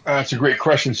models? That's a great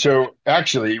question. So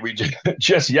actually, we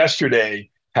just yesterday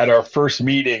had our first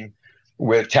meeting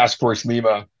with Task Force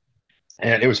Lima.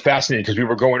 And it was fascinating because we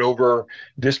were going over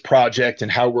this project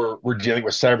and how we're dealing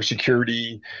with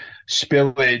cybersecurity,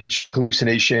 spillage,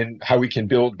 hallucination, how we can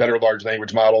build better large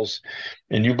language models.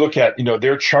 And you look at,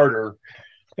 their charter,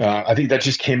 I think that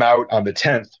just came out on the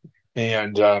 10th.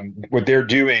 And what they're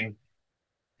doing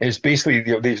is basically,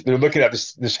 they're looking at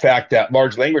this fact that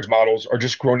large language models are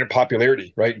just growing in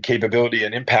popularity, right? And capability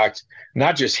and impact,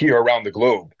 not just here around the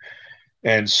globe.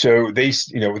 And so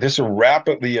this is a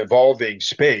rapidly evolving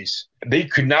space. They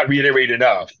could not reiterate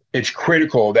enough. It's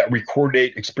critical that we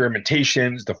coordinate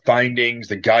experimentations, the findings,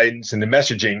 the guidance, and the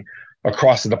messaging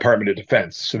across the Department of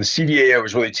Defense. So the CDAO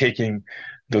is really taking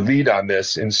the lead on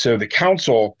this. And so the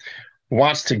council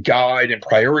wants to guide and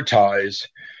prioritize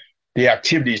the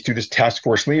activities through this task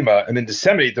force Lima and then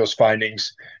disseminate those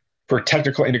findings for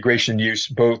technical integration use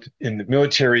both in the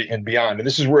military and beyond. And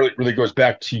this is where it really goes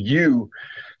back to you,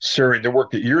 sir, and the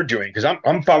work that you're doing, because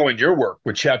I'm following your work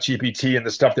with ChatGPT and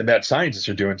the stuff that mad scientists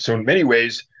are doing. So in many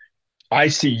ways, I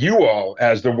see you all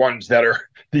as the ones that are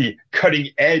the cutting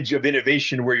edge of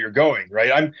innovation where you're going,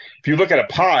 right? If you look at a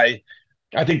pie,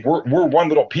 I think we're one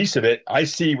little piece of it. I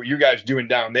see what you guys are doing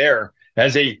down there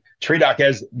as a TRADOC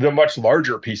as the much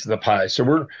larger piece of the pie.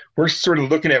 So we're sort of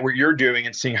looking at what you're doing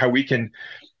and seeing how we can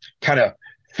kind of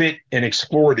fit and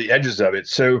explore the edges of it.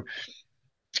 So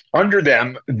under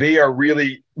them, they are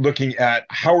really looking at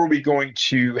how are we going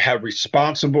to have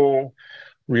responsible,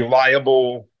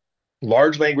 reliable,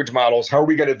 large language models. How are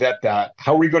we going to vet that?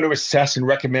 How are we going to assess and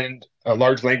recommend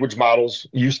large language models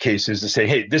use cases to say,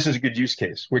 hey, this is a good use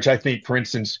case, which I think, for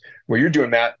instance, where you're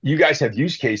doing that, you guys have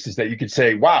use cases that you could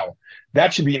say, wow,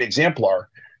 that should be an exemplar.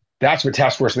 That's what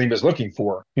Task Force Lima is looking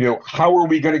for. How are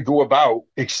we going to go about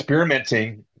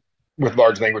experimenting with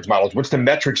large language models? What's the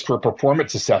metrics for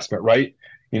performance assessment, right?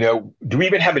 Do we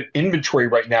even have an inventory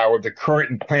right now of the current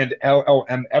and planned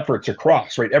LLM efforts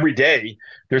across, right? Every day,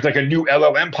 there's like a new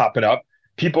LLM popping up.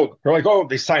 People are like, oh,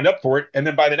 they signed up for it. And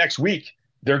then by the next week,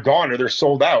 they're gone or they're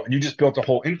sold out. And you just built a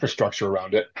whole infrastructure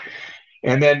around it.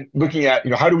 And then looking at,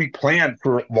 how do we plan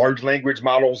for large language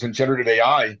models and generative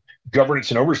AI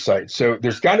governance and oversight? So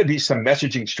there's got to be some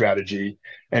messaging strategy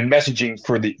and messaging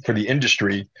for the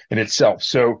industry in itself.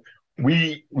 So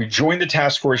we joined the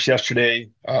task force yesterday.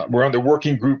 We're on the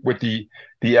working group with the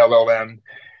LLM,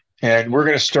 and we're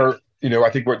going to start. I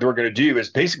think what we're going to do is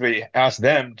basically ask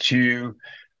them to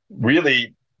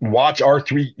really watch our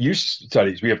 3 use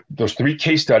studies. We have those 3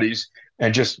 case studies,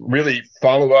 and just really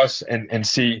follow us and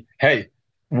see, hey,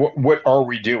 what are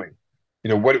we doing?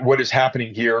 What is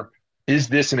happening here? Is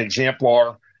this an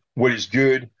exemplar? What is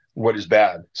good? What is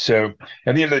bad? So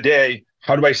at the end of the day,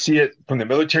 how do I see it from the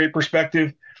military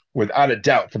perspective? Without a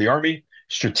doubt, for the Army,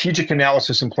 strategic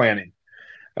analysis and planning.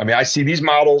 I mean, I see these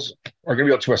models are going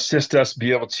to be able to assist us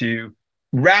be able to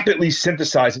rapidly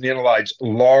synthesize and analyze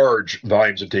large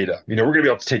volumes of data. We're going to be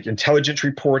able to take intelligence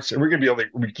reports, and we're going to be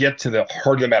able to get to the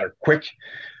heart of the matter quick,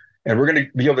 and we're going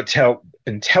to be able to tell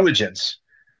intelligence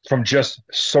from just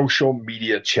social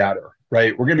media chatter,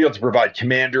 right? We're going to be able to provide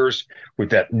commanders with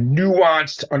that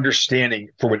nuanced understanding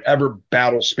for whatever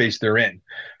battle space they're in,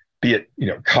 be it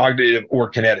cognitive or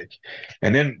kinetic,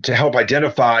 and then to help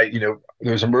identify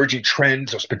those emerging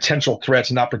trends, those potential threats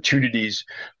and opportunities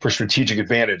for strategic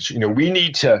advantage. We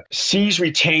need to seize,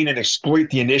 retain, and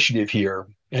exploit the initiative here.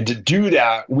 And to do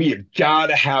that, we have got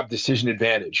to have decision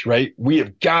advantage, right? We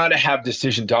have got to have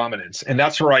decision dominance. And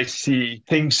that's where I see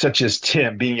things such as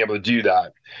Tim being able to do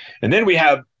that. And then we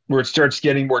have where it starts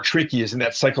getting more tricky is in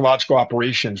that psychological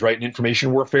operations, right? And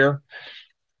information warfare.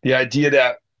 The idea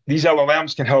that these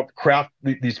LLMs can help craft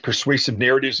these persuasive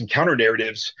narratives and counter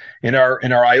narratives in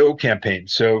our IO campaign.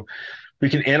 So we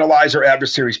can analyze our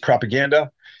adversaries'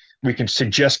 propaganda, we can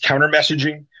suggest counter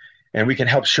messaging, and we can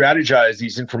help strategize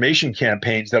these information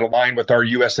campaigns that align with our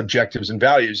U.S. objectives and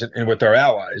values and with our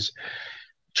allies.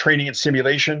 Training and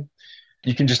simulation.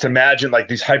 You can just imagine like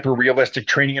these hyper-realistic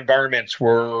training environments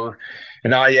where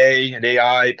an IA and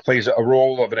AI plays a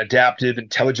role of an adaptive,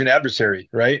 intelligent adversary,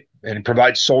 right? And it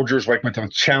provides soldiers with a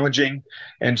challenging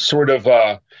and sort of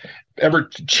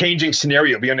ever-changing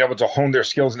scenario, being able to hone their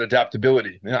skills and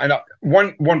adaptability. And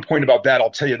one point about that, I'll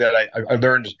tell you that I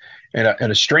learned in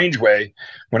a strange way.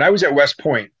 When I was at West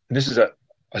Point, and this is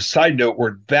a side note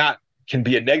where that can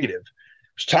be a negative.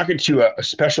 I was talking to a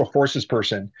special forces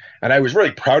person, and I was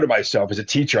really proud of myself as a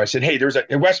teacher. I said, hey,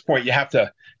 at West Point, you have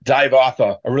to dive off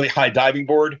a really high diving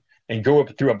board and go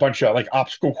up through a bunch of like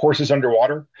obstacle courses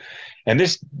underwater. And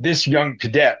this young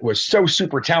cadet was so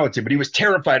super talented, but he was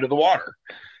terrified of the water.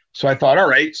 So I thought, all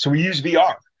right, so we use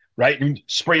VR, right? And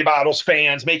spray bottles,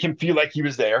 fans, make him feel like he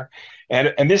was there.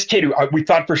 And this kid, we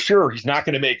thought for sure he's not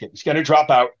going to make it. He's going to drop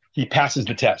out. He passes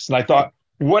the test. And I thought,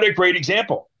 what a great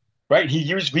example, right? He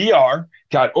used VR,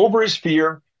 got over his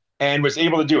fear, and was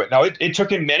able to do it. Now, it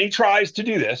took him many tries to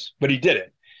do this, but he did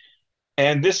it.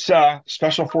 And this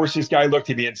special forces guy looked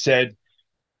at me and said,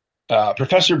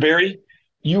 Professor Berry,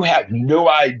 you have no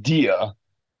idea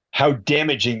how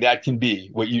damaging that can be,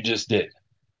 what you just did,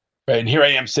 right? And here I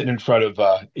am sitting in front of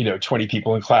 20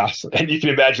 people in class, and you can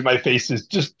imagine my face is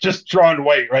just drawn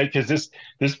white, right? Because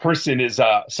this person is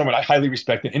someone I highly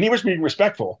respect, and he was being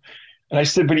respectful. And I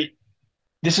said, but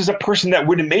this is a person that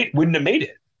wouldn't have made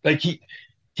it. Like he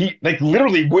like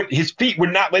literally would his feet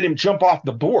would not let him jump off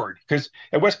the board because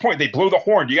at West Point they blow the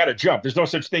horn, you got to jump. There's no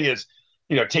such thing as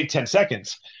take 10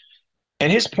 seconds.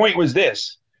 And his point was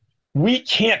this: we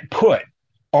can't put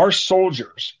our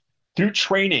soldiers through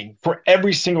training for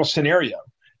every single scenario.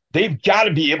 They've got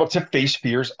to be able to face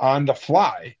fears on the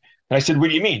fly. And I said, what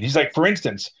do you mean? He's like, for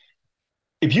instance,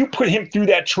 if you put him through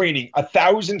that training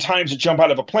 1,000 times to jump out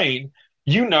of a plane,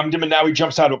 you numbed him and now he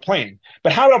jumps out of a plane.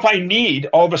 But how if I need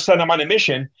all of a sudden I'm on a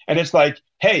mission and it's like,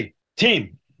 hey,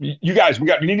 team, you guys, we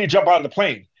need to jump out of the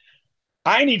plane.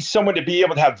 I need someone to be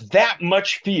able to have that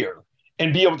much fear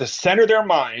and be able to center their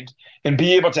mind and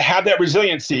be able to have that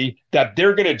resiliency that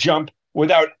they're going to jump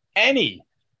without any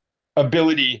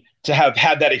ability to have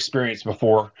had that experience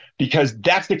before, because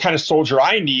that's the kind of soldier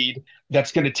I need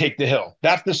that's going to take the hill.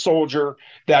 That's the soldier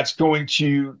that's going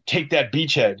to take that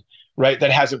beachhead, right,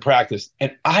 that hasn't practiced.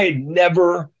 And I had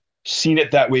never seen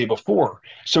it that way before.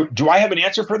 So do I have an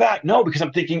answer for that? No, because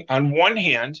I'm thinking on one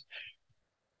hand,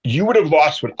 you would have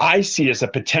lost what I see as a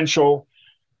potential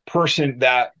person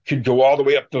that could go all the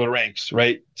way up to the ranks,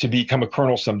 right, to become a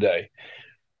colonel someday.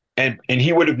 And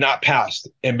he would have not passed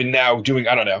and been now doing,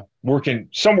 I don't know, working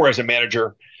somewhere as a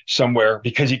manager somewhere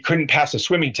because he couldn't pass a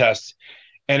swimming test.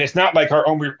 And it's not like our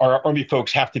army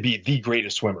folks have to be the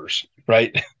greatest swimmers,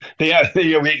 right? You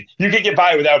can get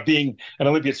by without being an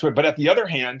Olympian swimmer. But at the other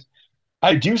hand,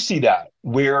 I do see that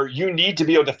where you need to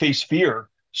be able to face fear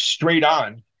straight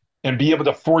on and be able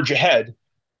to forge ahead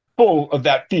full of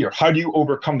that fear. How do you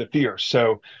overcome the fear?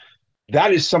 So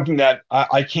that is something that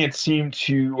I can't seem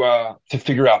to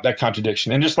figure out, that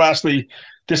contradiction. And just lastly,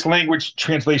 this language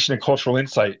translation and cultural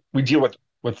insight. We deal with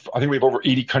I think we have over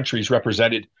 80 countries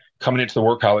represented coming into the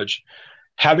War College.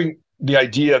 Having the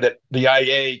idea that the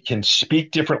IA can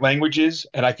speak different languages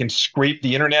and I can scrape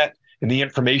the internet and the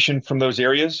information from those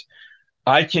areas.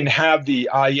 I can have the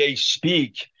IA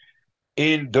speak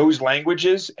in those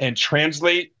languages and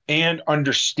translate and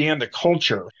understand the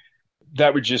culture.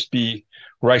 That would just be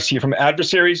where I see it from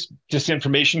adversaries,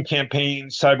 disinformation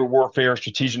campaigns, cyber warfare,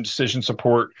 strategic decision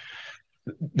support.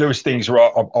 Those things are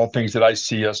all things that I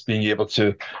see us being able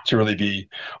to really be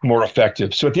more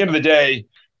effective. So at the end of the day,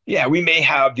 yeah, we may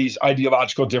have these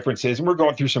ideological differences and we're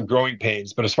going through some growing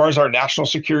pains. But as far as our national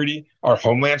security, our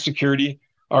homeland security,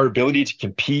 our ability to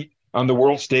compete on the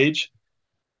world stage,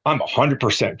 I'm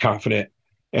 100% confident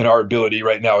in our ability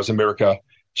right now as America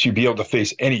to be able to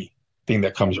face anything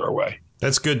that comes our way.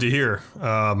 That's good to hear.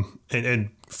 And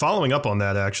following up on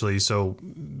that, actually, so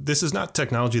this is not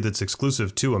technology that's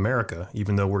exclusive to America,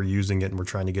 even though we're using it and we're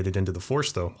trying to get it into the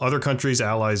force, though. Other countries,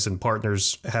 allies, and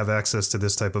partners have access to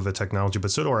this type of a technology,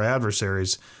 but so do our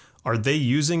adversaries. Are they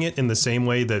using it in the same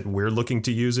way that we're looking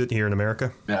to use it here in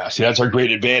America? Yeah, see, that's our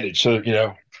great advantage. So,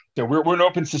 we're an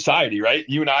open society, right?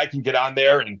 You and I can get on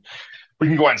there and we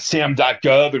can go on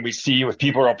sam.gov and we see if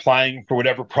people are applying for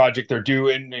whatever project they're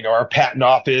doing, our patent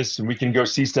office, and we can go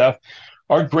see stuff.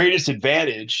 Our greatest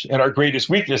advantage and our greatest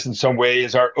weakness in some way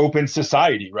is our open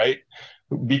society, right?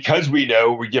 Because we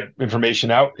know we get information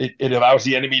out, it allows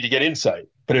the enemy to get insight,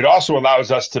 but it also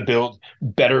allows us to build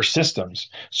better systems.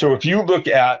 So if you look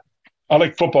at, I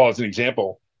like football as an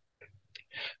example,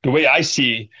 the way I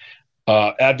see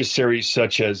adversaries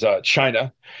such as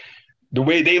China, the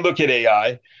way they look at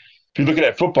AI, if you look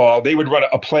at football, they would run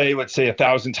a play, let's say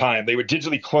 1,000 times. They would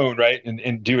digitally clone, right,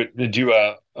 and do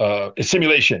a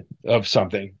simulation of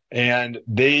something, and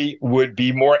they would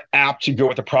be more apt to go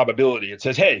with the probability. It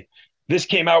says, hey, this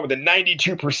came out with a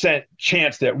 92%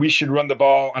 chance that we should run the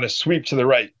ball on a sweep to the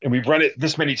right, and we've run it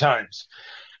this many times.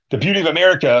 The beauty of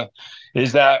America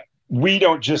is that we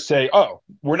don't just say, oh,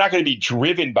 we're not going to be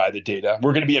driven by the data.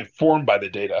 We're going to be informed by the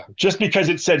data. Just because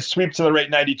it said sweep to the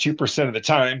right 92% of the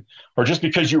time, or just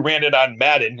because you ran it on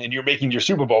Madden and you're making your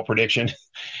Super Bowl prediction,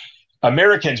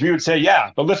 Americans, we would say,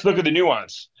 yeah, but let's look at the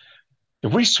nuance.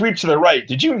 If we sweep to the right,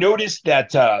 did you notice that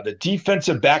the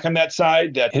defensive back on that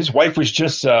side, that his wife was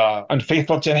just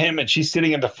unfaithful to him and she's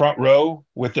sitting in the front row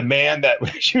with the man that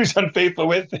she was unfaithful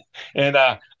with? And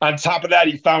on top of that,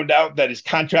 he found out that his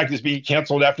contract is being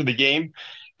canceled after the game.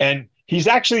 And he's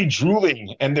actually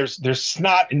drooling and there's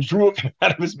snot and drool coming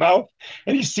out of his mouth.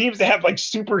 And he seems to have like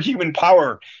superhuman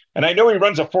power. And I know he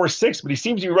runs a 4.6, but he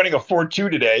seems to be running a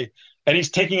 4.2 today. And he's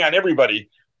taking on everybody.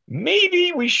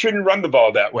 Maybe we shouldn't run the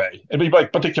ball that way. And be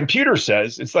like, but the computer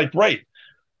says, it's like, right.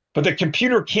 But the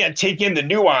computer can't take in the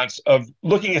nuance of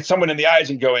looking at someone in the eyes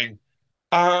and going,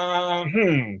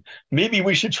 maybe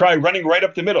we should try running right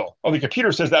up the middle. Oh, the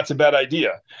computer says that's a bad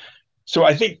idea. So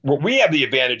I think what we have the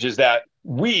advantage is that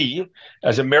we,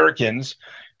 as Americans,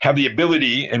 have the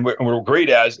ability, and what we're great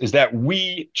as, is that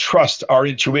we trust our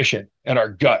intuition and our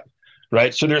gut,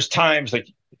 right? So there's times like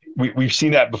we've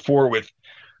seen that before with,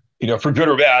 for good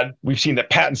or bad, we've seen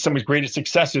that patents, some of his greatest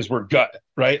successes were gut,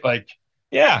 right? Like,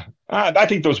 yeah, I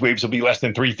think those waves will be less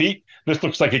than 3 feet. This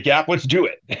looks like a gap. Let's do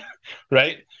it,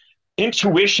 right?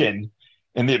 Intuition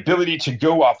and the ability to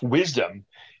go off wisdom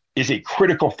is a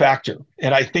critical factor.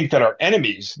 And I think that our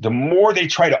enemies, the more they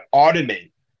try to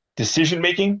automate decision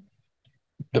making,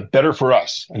 the better for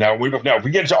us. Now, if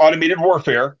we get into automated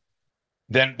warfare,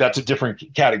 then that's a different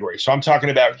category. So I'm talking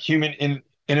about human in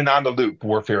and on the loop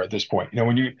warfare at this point.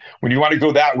 When you want to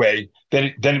go that way,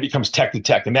 then it becomes tech to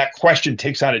tech, and that question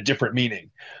takes on a different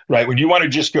meaning, right? When you want to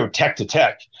just go tech to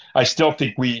tech, I still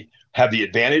think we have the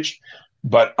advantage,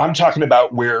 but I'm talking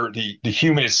about where the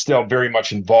human is still very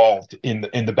much involved in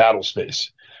the battle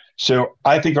space. So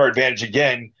I think our advantage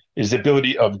again is the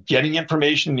ability of getting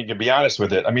information. And you can be honest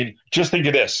with it. I mean, just think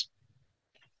of this: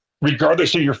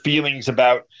 regardless of your feelings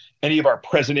about any of our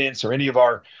presidents or any of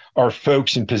our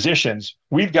folks in positions,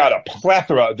 we've got a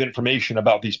plethora of information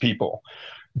about these people.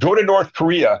 Go to North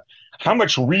Korea. How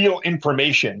much real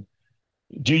information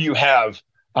do you have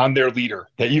on their leader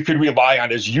that you could rely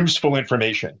on as useful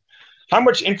information? How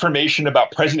much information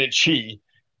about President Xi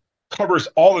covers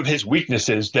all of his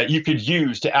weaknesses that you could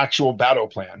use to actual battle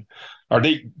plan?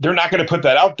 They're not going to put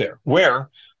that out there. Where,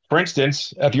 for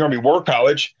instance, at the Army War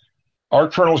College, our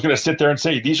colonel is going to sit there and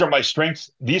say, these are my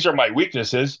strengths, these are my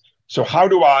weaknesses. So how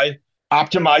do I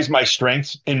optimize my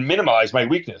strengths and minimize my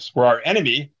weakness? Where our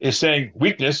enemy is saying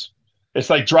weakness, it's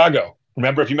like Drago.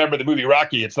 If you remember the movie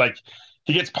Rocky, it's like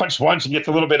he gets punched once and gets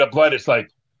a little bit of blood. It's like,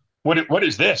 what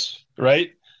is this,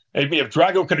 right? And if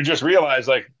Drago could have just realized,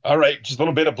 like, all right, just a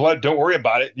little bit of blood, don't worry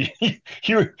about it.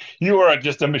 You are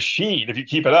just a machine if you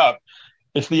keep it up.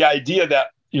 It's the idea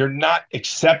that you're not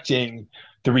accepting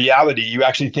the reality. You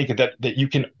actually think that you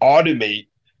can automate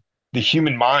the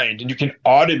human mind and you can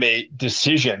automate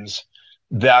decisions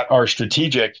that are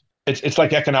strategic. It's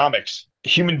like economics.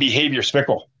 Human behavior is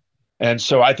fickle. And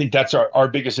so I think that's our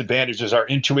biggest advantage is our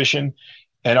intuition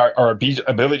and our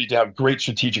ability to have great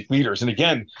strategic leaders. And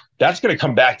again, that's going to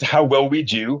come back to how well we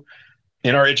do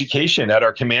in our education at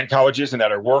our command colleges and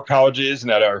at our war colleges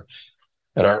and at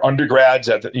our undergrads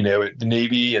at the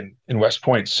Navy and West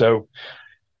Point. So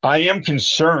I am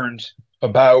concerned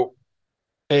about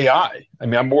AI. I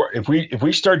mean, if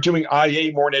we start doing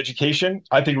IA more in education,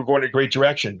 I think we're going in a great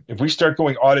direction. If we start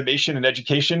going automation in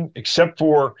education, except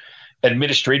for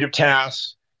administrative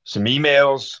tasks, some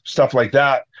emails, stuff like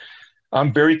that,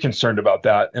 I'm very concerned about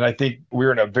that. And I think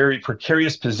we're in a very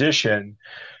precarious position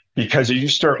because if you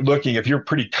start looking, if you're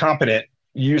pretty competent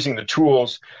using the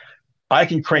tools, I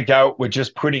can crank out with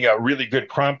just putting a really good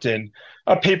prompt in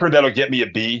a paper that'll get me a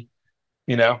B.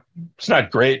 It's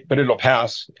not great, but it'll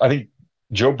pass. I think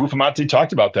Joe Buffamante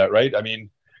talked about that, right? I mean,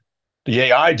 the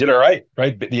AI did all right?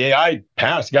 But the AI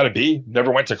passed, got a B,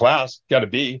 never went to class, got a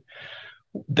B.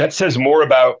 That says more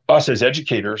about us as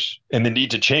educators and the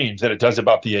need to change than it does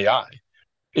about the AI.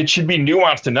 It should be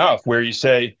nuanced enough where you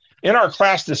say, in our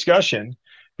class discussion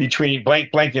between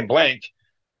blank, blank, and blank,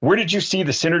 where did you see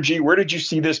the synergy? Where did you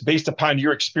see this based upon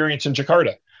your experience in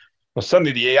Jakarta? Well,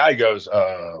 suddenly the AI goes,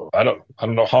 I don't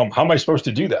know how am I supposed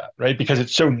to do that, right? Because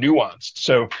it's so nuanced.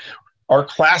 So our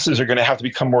classes are going to have to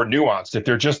become more nuanced. If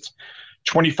they're just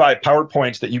 25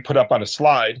 PowerPoints that you put up on a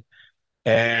slide,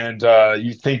 and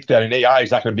you think that an AI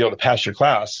is not going to be able to pass your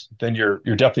class, then you're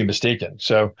definitely mistaken.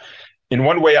 So in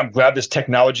one way, I'm glad this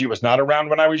technology was not around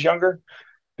when I was younger,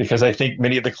 because I think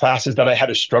many of the classes that I had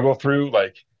to struggle through,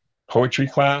 like poetry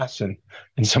class and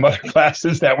some other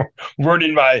classes that weren't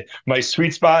in my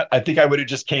sweet spot, I think I would have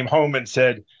just came home and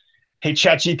said, hey,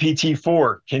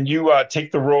 ChatGPT-4, can you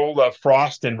take the role of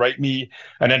Frost and write me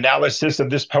an analysis of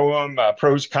this poem,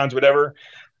 pros, cons, whatever?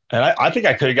 And I think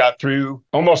I could have got through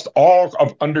almost all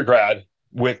of undergrad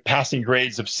with passing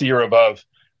grades of C or above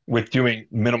with doing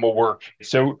minimal work.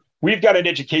 So we've got an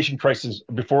education crisis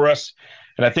before us.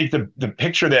 And I think the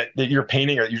picture that you're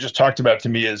painting or you just talked about to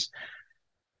me is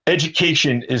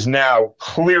education is now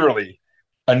clearly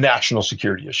a national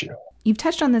security issue. You've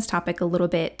touched on this topic a little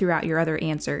bit throughout your other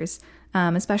answers,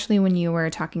 especially when you were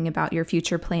talking about your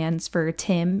future plans for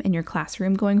TIM in your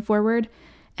classroom going forward,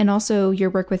 and also your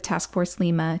work with Task Force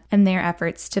Lima and their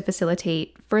efforts to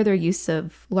facilitate further use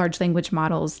of large language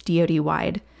models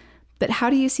DoD-wide. But how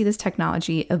do you see this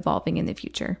technology evolving in the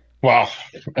future? Well,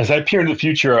 as I peer into the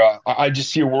future, I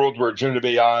just see a world where generative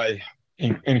AI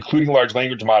including large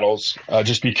language models,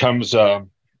 just becomes a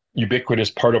ubiquitous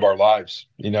part of our lives.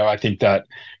 I think that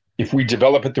if we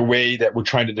develop it the way that we're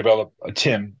trying to develop a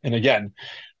Tim, and again,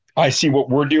 I see what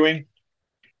we're doing.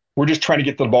 We're just trying to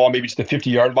get the ball maybe to the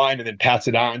 50-yard line and then pass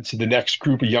it on to the next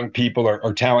group of young people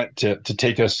or talent to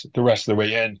take us the rest of the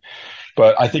way in.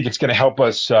 But I think it's going to help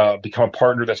us become a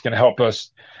partner that's going to help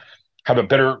us have a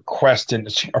better quest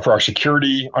for our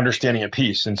security, understanding, and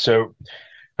peace. And so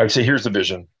I would say here's the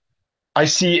vision. I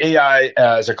see AI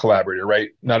as a collaborator, right?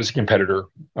 Not as a competitor.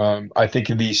 I think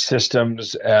of these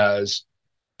systems as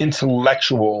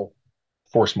intellectual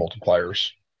force multipliers.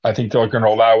 I think they're going to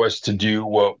allow us to do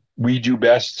what we do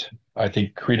best. I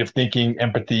think creative thinking,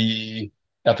 empathy,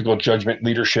 ethical judgment,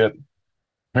 leadership.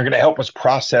 They're going to help us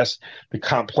process the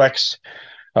complex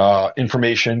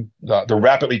information, the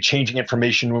rapidly changing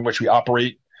information in which we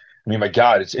operate. I mean, my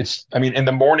God, I mean, in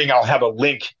the morning, I'll have a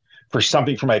link for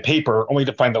something for my paper, only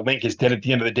to find the link is dead at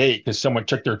the end of the day because someone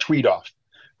took their tweet off,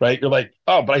 right? You're like,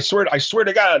 oh, but I swear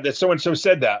to God that so-and-so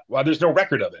said that. Well, there's no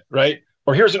record of it, right?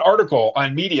 Or here's an article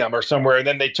on Medium or somewhere, and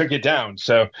then they took it down.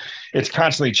 So it's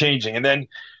constantly changing. And then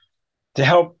to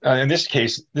help, in this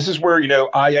case, this is where,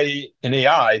 IA and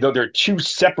AI, though they're two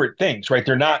separate things, right?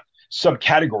 They're not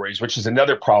subcategories, which is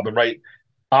another problem, right?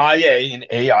 IA and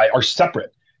AI are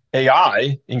separate.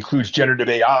 AI includes generative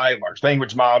AI, large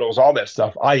language models, all that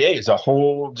stuff. IA is a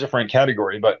whole different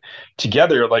category, but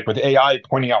together, like with AI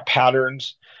pointing out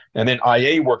patterns and then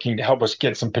IA working to help us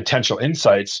get some potential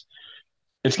insights,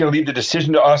 it's going to leave the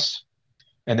decision to us.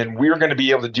 And then we're going to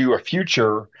be able to do a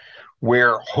future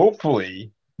where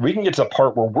hopefully we can get to a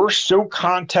part where we're so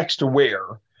context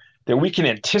aware that we can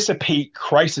anticipate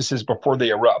crises before they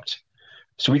erupt.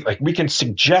 So we can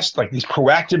suggest like these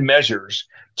proactive measures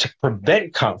to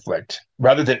prevent conflict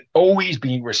rather than always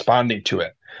being responding to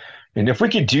it. And if we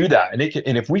could do that, and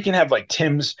if we can have like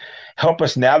Tim's help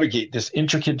us navigate this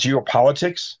intricate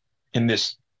geopolitics in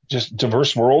this just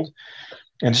diverse world,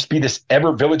 and just be this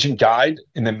ever vigilant guide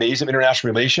in the maze of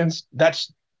international relations,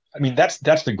 that's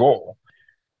the goal.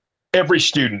 Every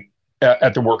student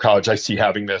at the War College I see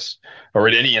having this, or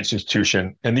at any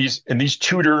institution, and these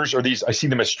tutors or I see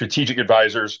them as strategic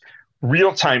advisors,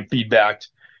 real-time feedback,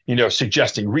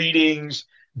 suggesting readings,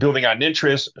 building on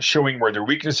interests, showing where their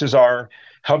weaknesses are,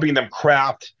 helping them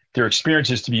craft their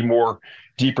experiences to be more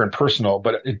deeper and personal.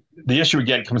 But the issue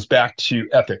again comes back to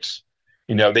ethics.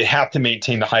 They have to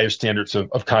maintain the highest standards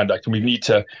of conduct, and we need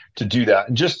to do that.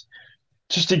 And just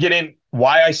to get in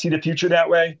why I see the future that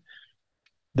way,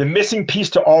 the missing piece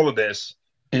to all of this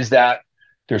is that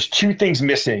there's two things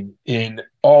missing in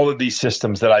all of these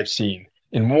systems that I've seen.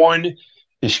 And one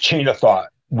is chain of thought.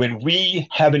 When we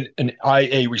have an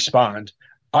IA respond,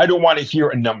 I don't want to hear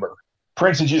a number. For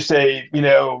instance, you say,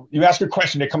 you ask a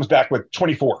question, it comes back with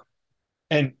 24.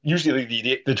 And usually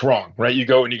it's wrong, right? You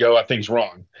go, that thing's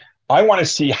wrong. I want to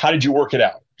see, how did you work it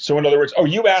out? So in other words,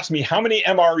 you asked me how many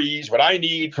MREs, what I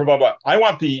need for blah, blah. I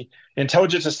want the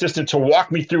intelligence assistant to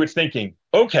walk me through its thinking.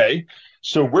 Okay,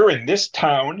 so we're in this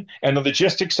town and the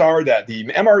logistics are that the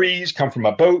MREs come from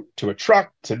a boat to a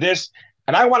truck to this.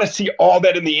 And I want to see all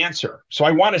that in the answer. So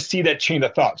I want to see that chain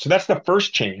of thought. So that's the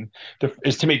first chain,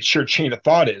 is to make sure chain of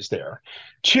thought is there.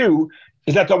 Two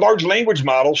is that the large language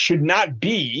model should not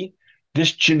be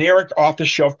this generic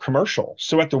off-the-shelf commercial.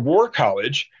 So at the War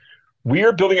College, we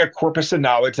are building a corpus of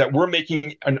knowledge that we're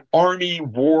making an Army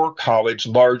War College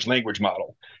large language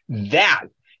model. That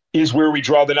is where we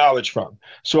draw the knowledge from.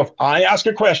 So if I ask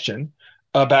a question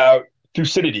about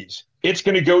Thucydides, it's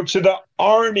going to go to the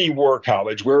Army War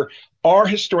College, where our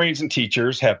historians and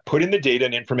teachers have put in the data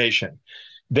and information.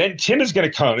 Then Tim is going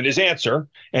to come in his answer,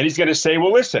 and he's going to say,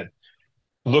 well, listen,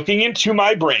 looking into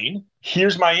my brain,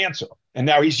 here's my answer. And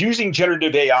now he's using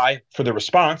generative AI for the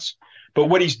response. But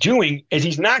what he's doing is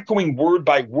he's not going word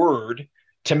by word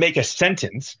to make a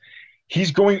sentence.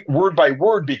 He's going word by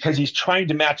word because he's trying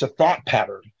to match a thought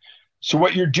pattern. So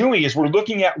what you're doing is we're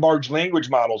looking at large language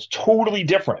models totally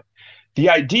different. The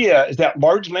idea is that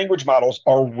large language models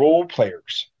are role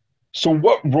players. So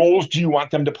what roles do you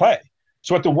want them to play?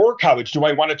 So at the War College, do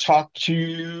I want to talk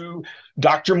to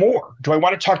Dr. Moore? Do I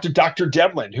want to talk to Dr.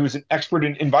 Devlin, who is an expert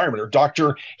in environment, or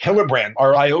Dr. Hillebrand,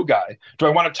 our IO guy? Do I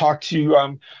want to talk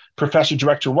to Professor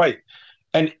Director White?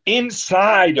 And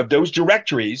inside of those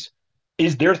directories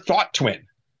is their thought twin.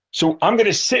 So I'm going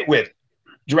to sit with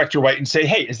Director White and say,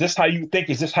 hey, is this how you think?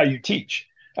 Is this how you teach?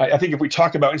 I think if we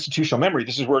talk about institutional memory,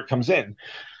 this is where it comes in.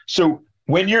 So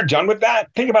when you're done with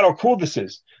that, think about how cool this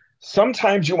is.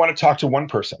 Sometimes you want to talk to one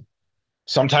person.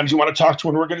 Sometimes you want to talk to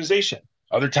an organization.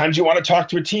 Other times you want to talk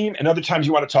to a team, and other times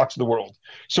you want to talk to the world.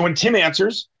 So when Tim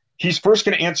answers, he's first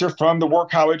going to answer from the War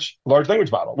College large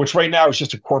language model, which right now is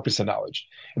just a corpus of knowledge.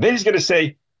 And then he's going to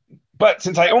say, but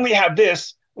since I only have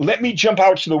this, let me jump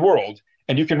out to the world.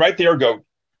 And you can right there go,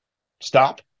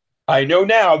 stop. I know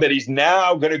now that he's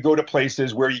now going to go to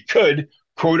places where he could,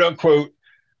 quote unquote,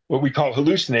 what we call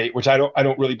hallucinate, which I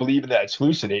don't really believe in that it's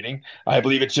hallucinating. I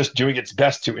believe it's just doing its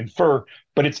best to infer,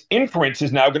 but its inference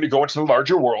is now going to go into the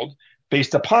larger world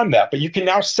based upon that. But you can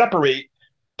now separate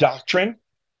doctrine,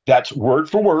 that's word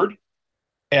for word,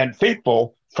 and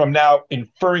faithful from now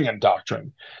inferring on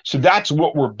doctrine. So that's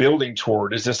what we're building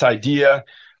toward, is this idea,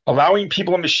 allowing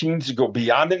people and machines to go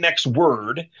beyond the next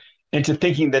word into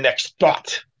thinking the next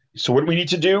thought. So what do we need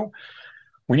to do?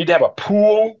 We need to have a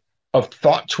pool of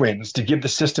thought twins to give the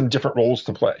system different roles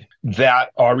to play that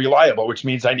are reliable, which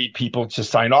means I need people to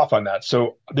sign off on that.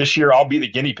 So this year I'll be the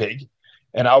guinea pig,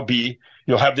 and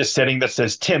you'll have this setting that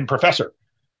says Tim, professor.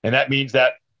 And that means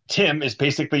that Tim is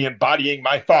basically embodying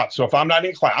my thoughts. So if I'm not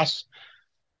in class,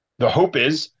 the hope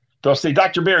is they'll say,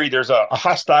 Dr. Barry, there's a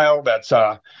hostile that's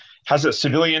has a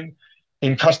civilian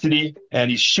in custody, and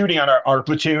he's shooting on our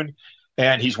platoon,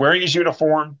 and he's wearing his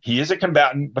uniform. He is a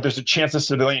combatant, but there's a chance the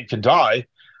civilian could die.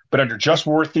 But under just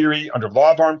war theory, under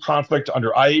law of armed conflict,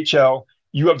 under IHL,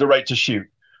 you have the right to shoot.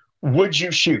 Would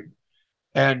you shoot?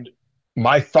 And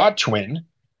my thought twin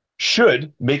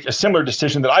should make a similar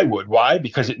decision that I would. Why?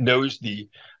 Because it knows the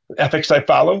ethics I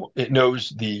follow, it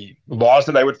knows the laws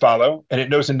that I would follow, and it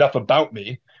knows enough about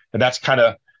me. And that's kind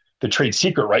of the trade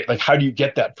secret, right? Like, how do you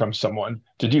get that from someone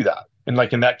to do that? And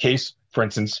like in that case, for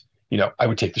instance, I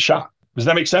would take the shot. Does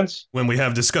that make sense? When we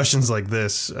have discussions like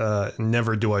this,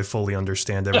 never do I fully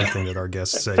understand everything that our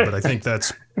guests say, but I think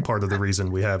that's part of the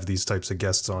reason we have these types of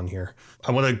guests on here.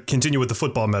 I want to continue with the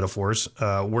football metaphors.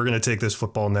 We're going to take this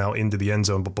football now into the end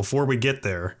zone, but before we get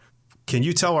there, can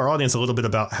you tell our audience a little bit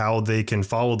about how they can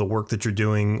follow the work that you're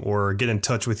doing or get in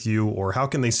touch with you, or how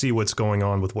can they see what's going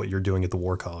on with what you're doing at the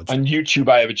War College? On YouTube,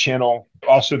 I have a channel,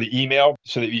 also the email,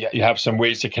 so that you have some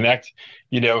ways to connect.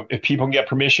 If people can get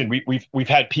permission, we've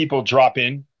had people drop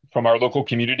in from our local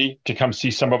community to come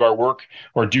see some of our work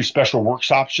or do special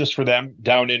workshops just for them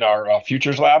down in our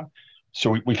Futures Lab.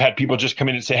 So we've had people just come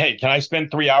in and say, hey, can I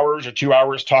spend 3 hours or 2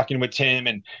 hours talking with Tim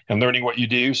and learning what you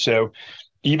do? So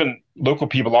even local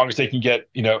people, as long as they can get,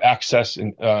 access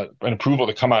and approval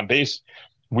to come on base,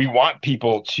 we want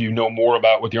people to know more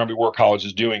about what the Army War College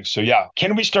is doing. So yeah,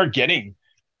 can we start getting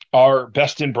our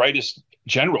best and brightest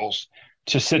generals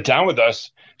to sit down with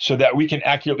us so that we can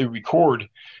accurately record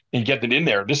and get them in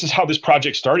there? This is how this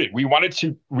project started. We wanted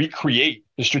to recreate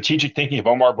the strategic thinking of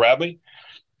Omar Bradley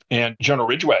and General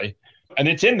Ridgway, and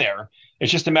it's in there.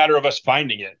 It's just a matter of us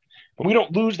finding it. But we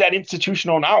don't lose that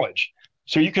institutional knowledge.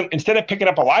 So you can, instead of picking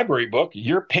up a library book,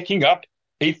 you're picking up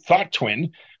a thought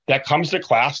twin that comes to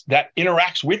class, that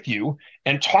interacts with you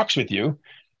and talks with you.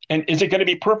 And is it going to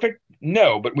be perfect?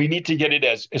 No, but we need to get it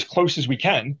as close as we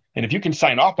can. And if you can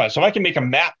sign off on it, so I can make a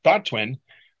Matt thought twin,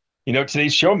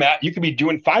 today's show, Matt, you could be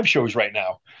doing 5 shows right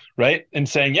now, right? And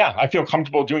saying, yeah, I feel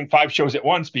comfortable doing 5 shows at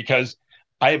once because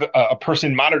I have a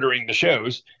person monitoring the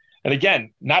shows. And again,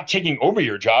 not taking over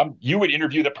your job, you would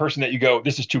interview the person that you go,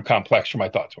 this is too complex for my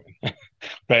thought twin,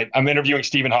 right? I'm interviewing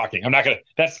Stephen Hawking. The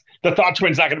thought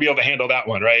twin's not going to be able to handle that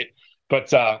one, right?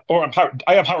 But, I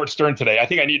have Howard Stern today. I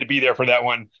think I need to be there for that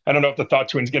one. I don't know if the thought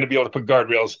twin's going to be able to put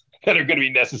guardrails that are going to be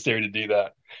necessary to do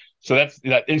that. So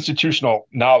that institutional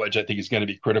knowledge, I think, is going to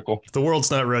be critical. The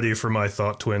world's not ready for my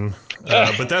thought twin,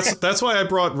 but that's why I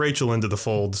brought Rachel into the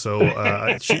fold.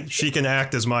 So she can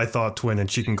act as my thought twin, and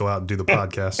she can go out and do the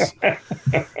podcast.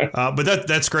 But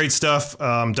that's great stuff.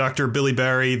 Dr. Billy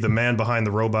Barry, the man behind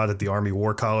the robot at the Army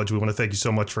War College, we want to thank you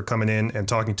so much for coming in and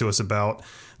talking to us about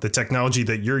the technology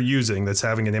that you're using that's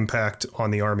having an impact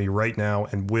on the Army right now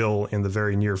and will in the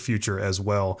very near future as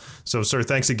well. So, sir,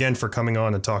 thanks again for coming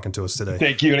on and talking to us today.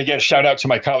 Thank you. And again, shout out to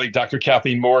my colleague, Dr.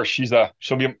 Kathleen Moore.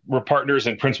 We're partners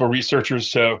and principal researchers,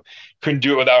 so couldn't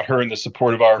do it without her and the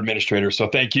support of our administrator. So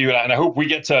thank you. And I hope we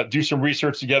get to do some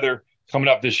research together coming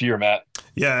up this year, Matt.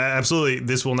 Yeah, absolutely.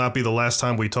 This will not be the last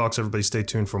time we talk, so everybody stay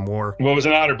tuned for more. Well, it was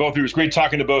an honor, both of you. It was great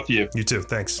talking to both of you. You too.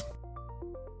 Thanks.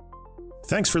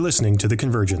 Thanks for listening to The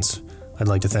Convergence. I'd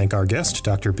like to thank our guest,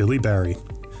 Dr. Billy Barry.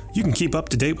 You can keep up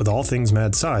to date with all things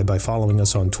MadSci by following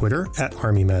us on Twitter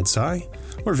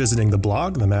 @ArmyMadSci or visiting the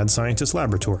blog, The Mad Scientist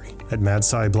Laboratory, at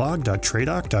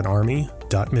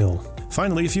madsciblog.tradoc.army.mil.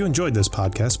 Finally, if you enjoyed this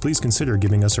podcast, please consider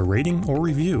giving us a rating or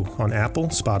review on Apple,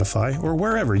 Spotify, or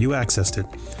wherever you accessed it.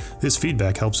 This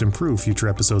feedback helps improve future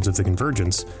episodes of The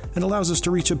Convergence and allows us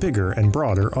to reach a bigger and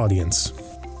broader audience.